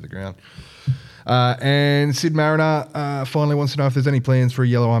burn it to the ground. And Sid Mariner finally wants to know if there's any plans for a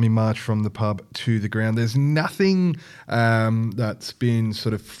Yellow Army march from the pub to the ground. There's nothing that's been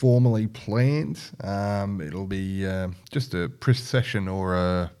sort of formally planned. It'll be just a procession or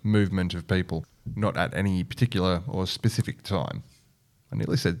a movement of people, not at any particular or specific time. I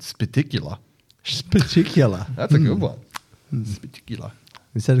nearly said spectacular. Particular. That's a good one. Spectacular.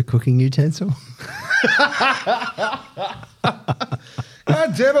 Is that a cooking utensil?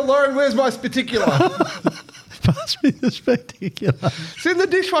 God damn it, Lauren, where's my spectacular? Pass me the spectacular. It's in the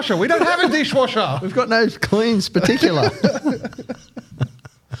dishwasher. We don't have a dishwasher. We've got no clean spectacular.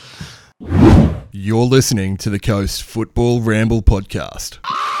 You're listening to the Coast Football Ramble Podcast.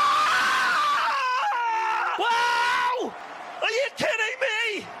 Wow! Are you kidding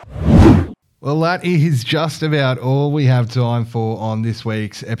me? Well, that is just about all we have time for on this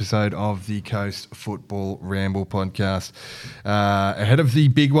week's episode of the Coast Football Ramble Podcast. Ahead of the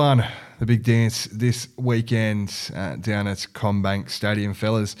big one, the big dance this weekend down at Combank Stadium,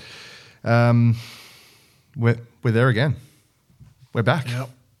 fellas. We're there again. We're back. Yep.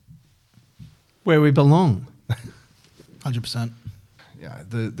 Where we belong. 100%. Yeah,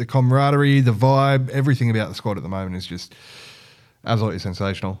 the camaraderie, the vibe, everything about the squad at the moment is just absolutely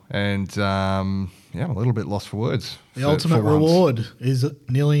sensational. And I'm a little bit lost for words. The ultimate reward is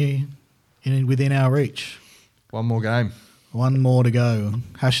nearly within our reach. One more game. One more to go.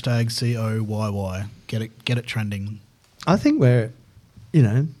 Hashtag COYY. Get it trending. I think we're,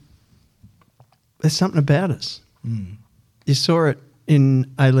 there's something about us. You saw it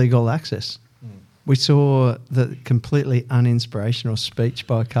in A-League All Access. We saw the completely uninspirational speech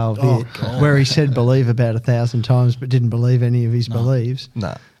by Carl Vick, where he said believe about 1,000 times but didn't believe any of his believes.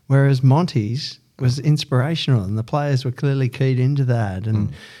 No. Whereas Monty's was inspirational and the players were clearly keyed into that.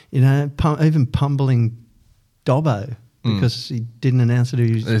 And, even pummeling Dobbo because he didn't announce it.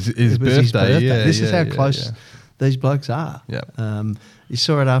 His it was his birthday. Yeah, this is how close these blokes are. Yeah. You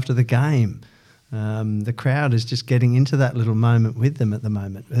saw it after the game. The crowd is just getting into that little moment with them at the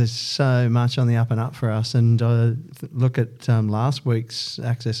moment. There's so much on the up and up for us. And look at last week's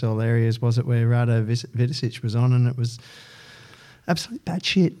Access All Areas, was it, where Rado Vidicic was on, and it was absolute bad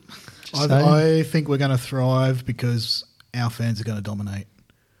shit. I think we're going to thrive because our fans are going to dominate,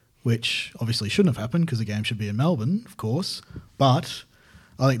 which obviously shouldn't have happened because the game should be in Melbourne, of course. But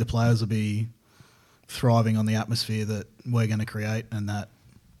I think the players will be thriving on the atmosphere that we're going to create, and that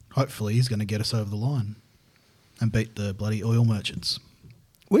hopefully he's going to get us over the line and beat the bloody oil merchants.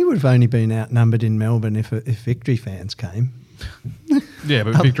 We would have only been outnumbered in Melbourne if Victory fans came. Yeah,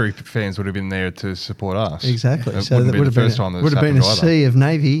 but Victory fans would have been there to support us. Exactly. It so wouldn't that be would the have first time been, that's would have been a happened either. sea of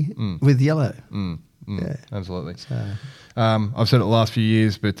navy with yellow. Yeah. Absolutely. So, I've said it the last few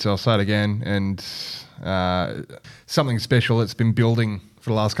years, but I'll say it again. And something special that's been building for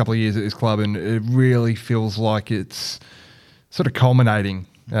the last couple of years at this club, and it really feels like it's sort of culminating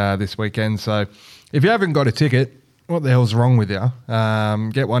this weekend. So if you haven't got a ticket, what the hell's wrong with you?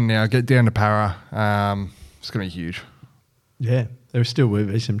 Get one now. Get down to Para. It's going to be huge. yeah, there still will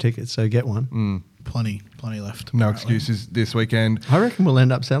be some tickets, so get one. Plenty left. No apparently. excuses this weekend. I reckon we'll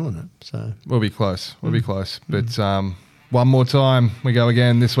end up selling it. So We'll be close. We'll be close. But one more time, we go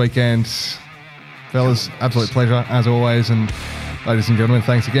again this weekend. Fellas, absolute pleasure as always. And ladies and gentlemen,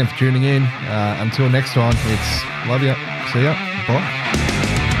 thanks again for tuning in. Until next time, it's love you. See ya. Bye.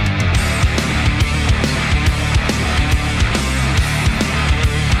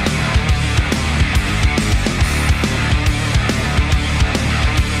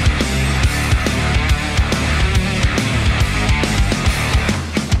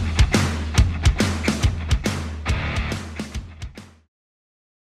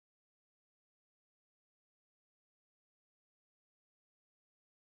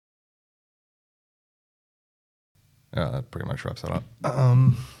 That pretty much wraps that up.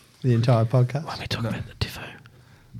 the entire podcast. Let me talk about the Tiffo.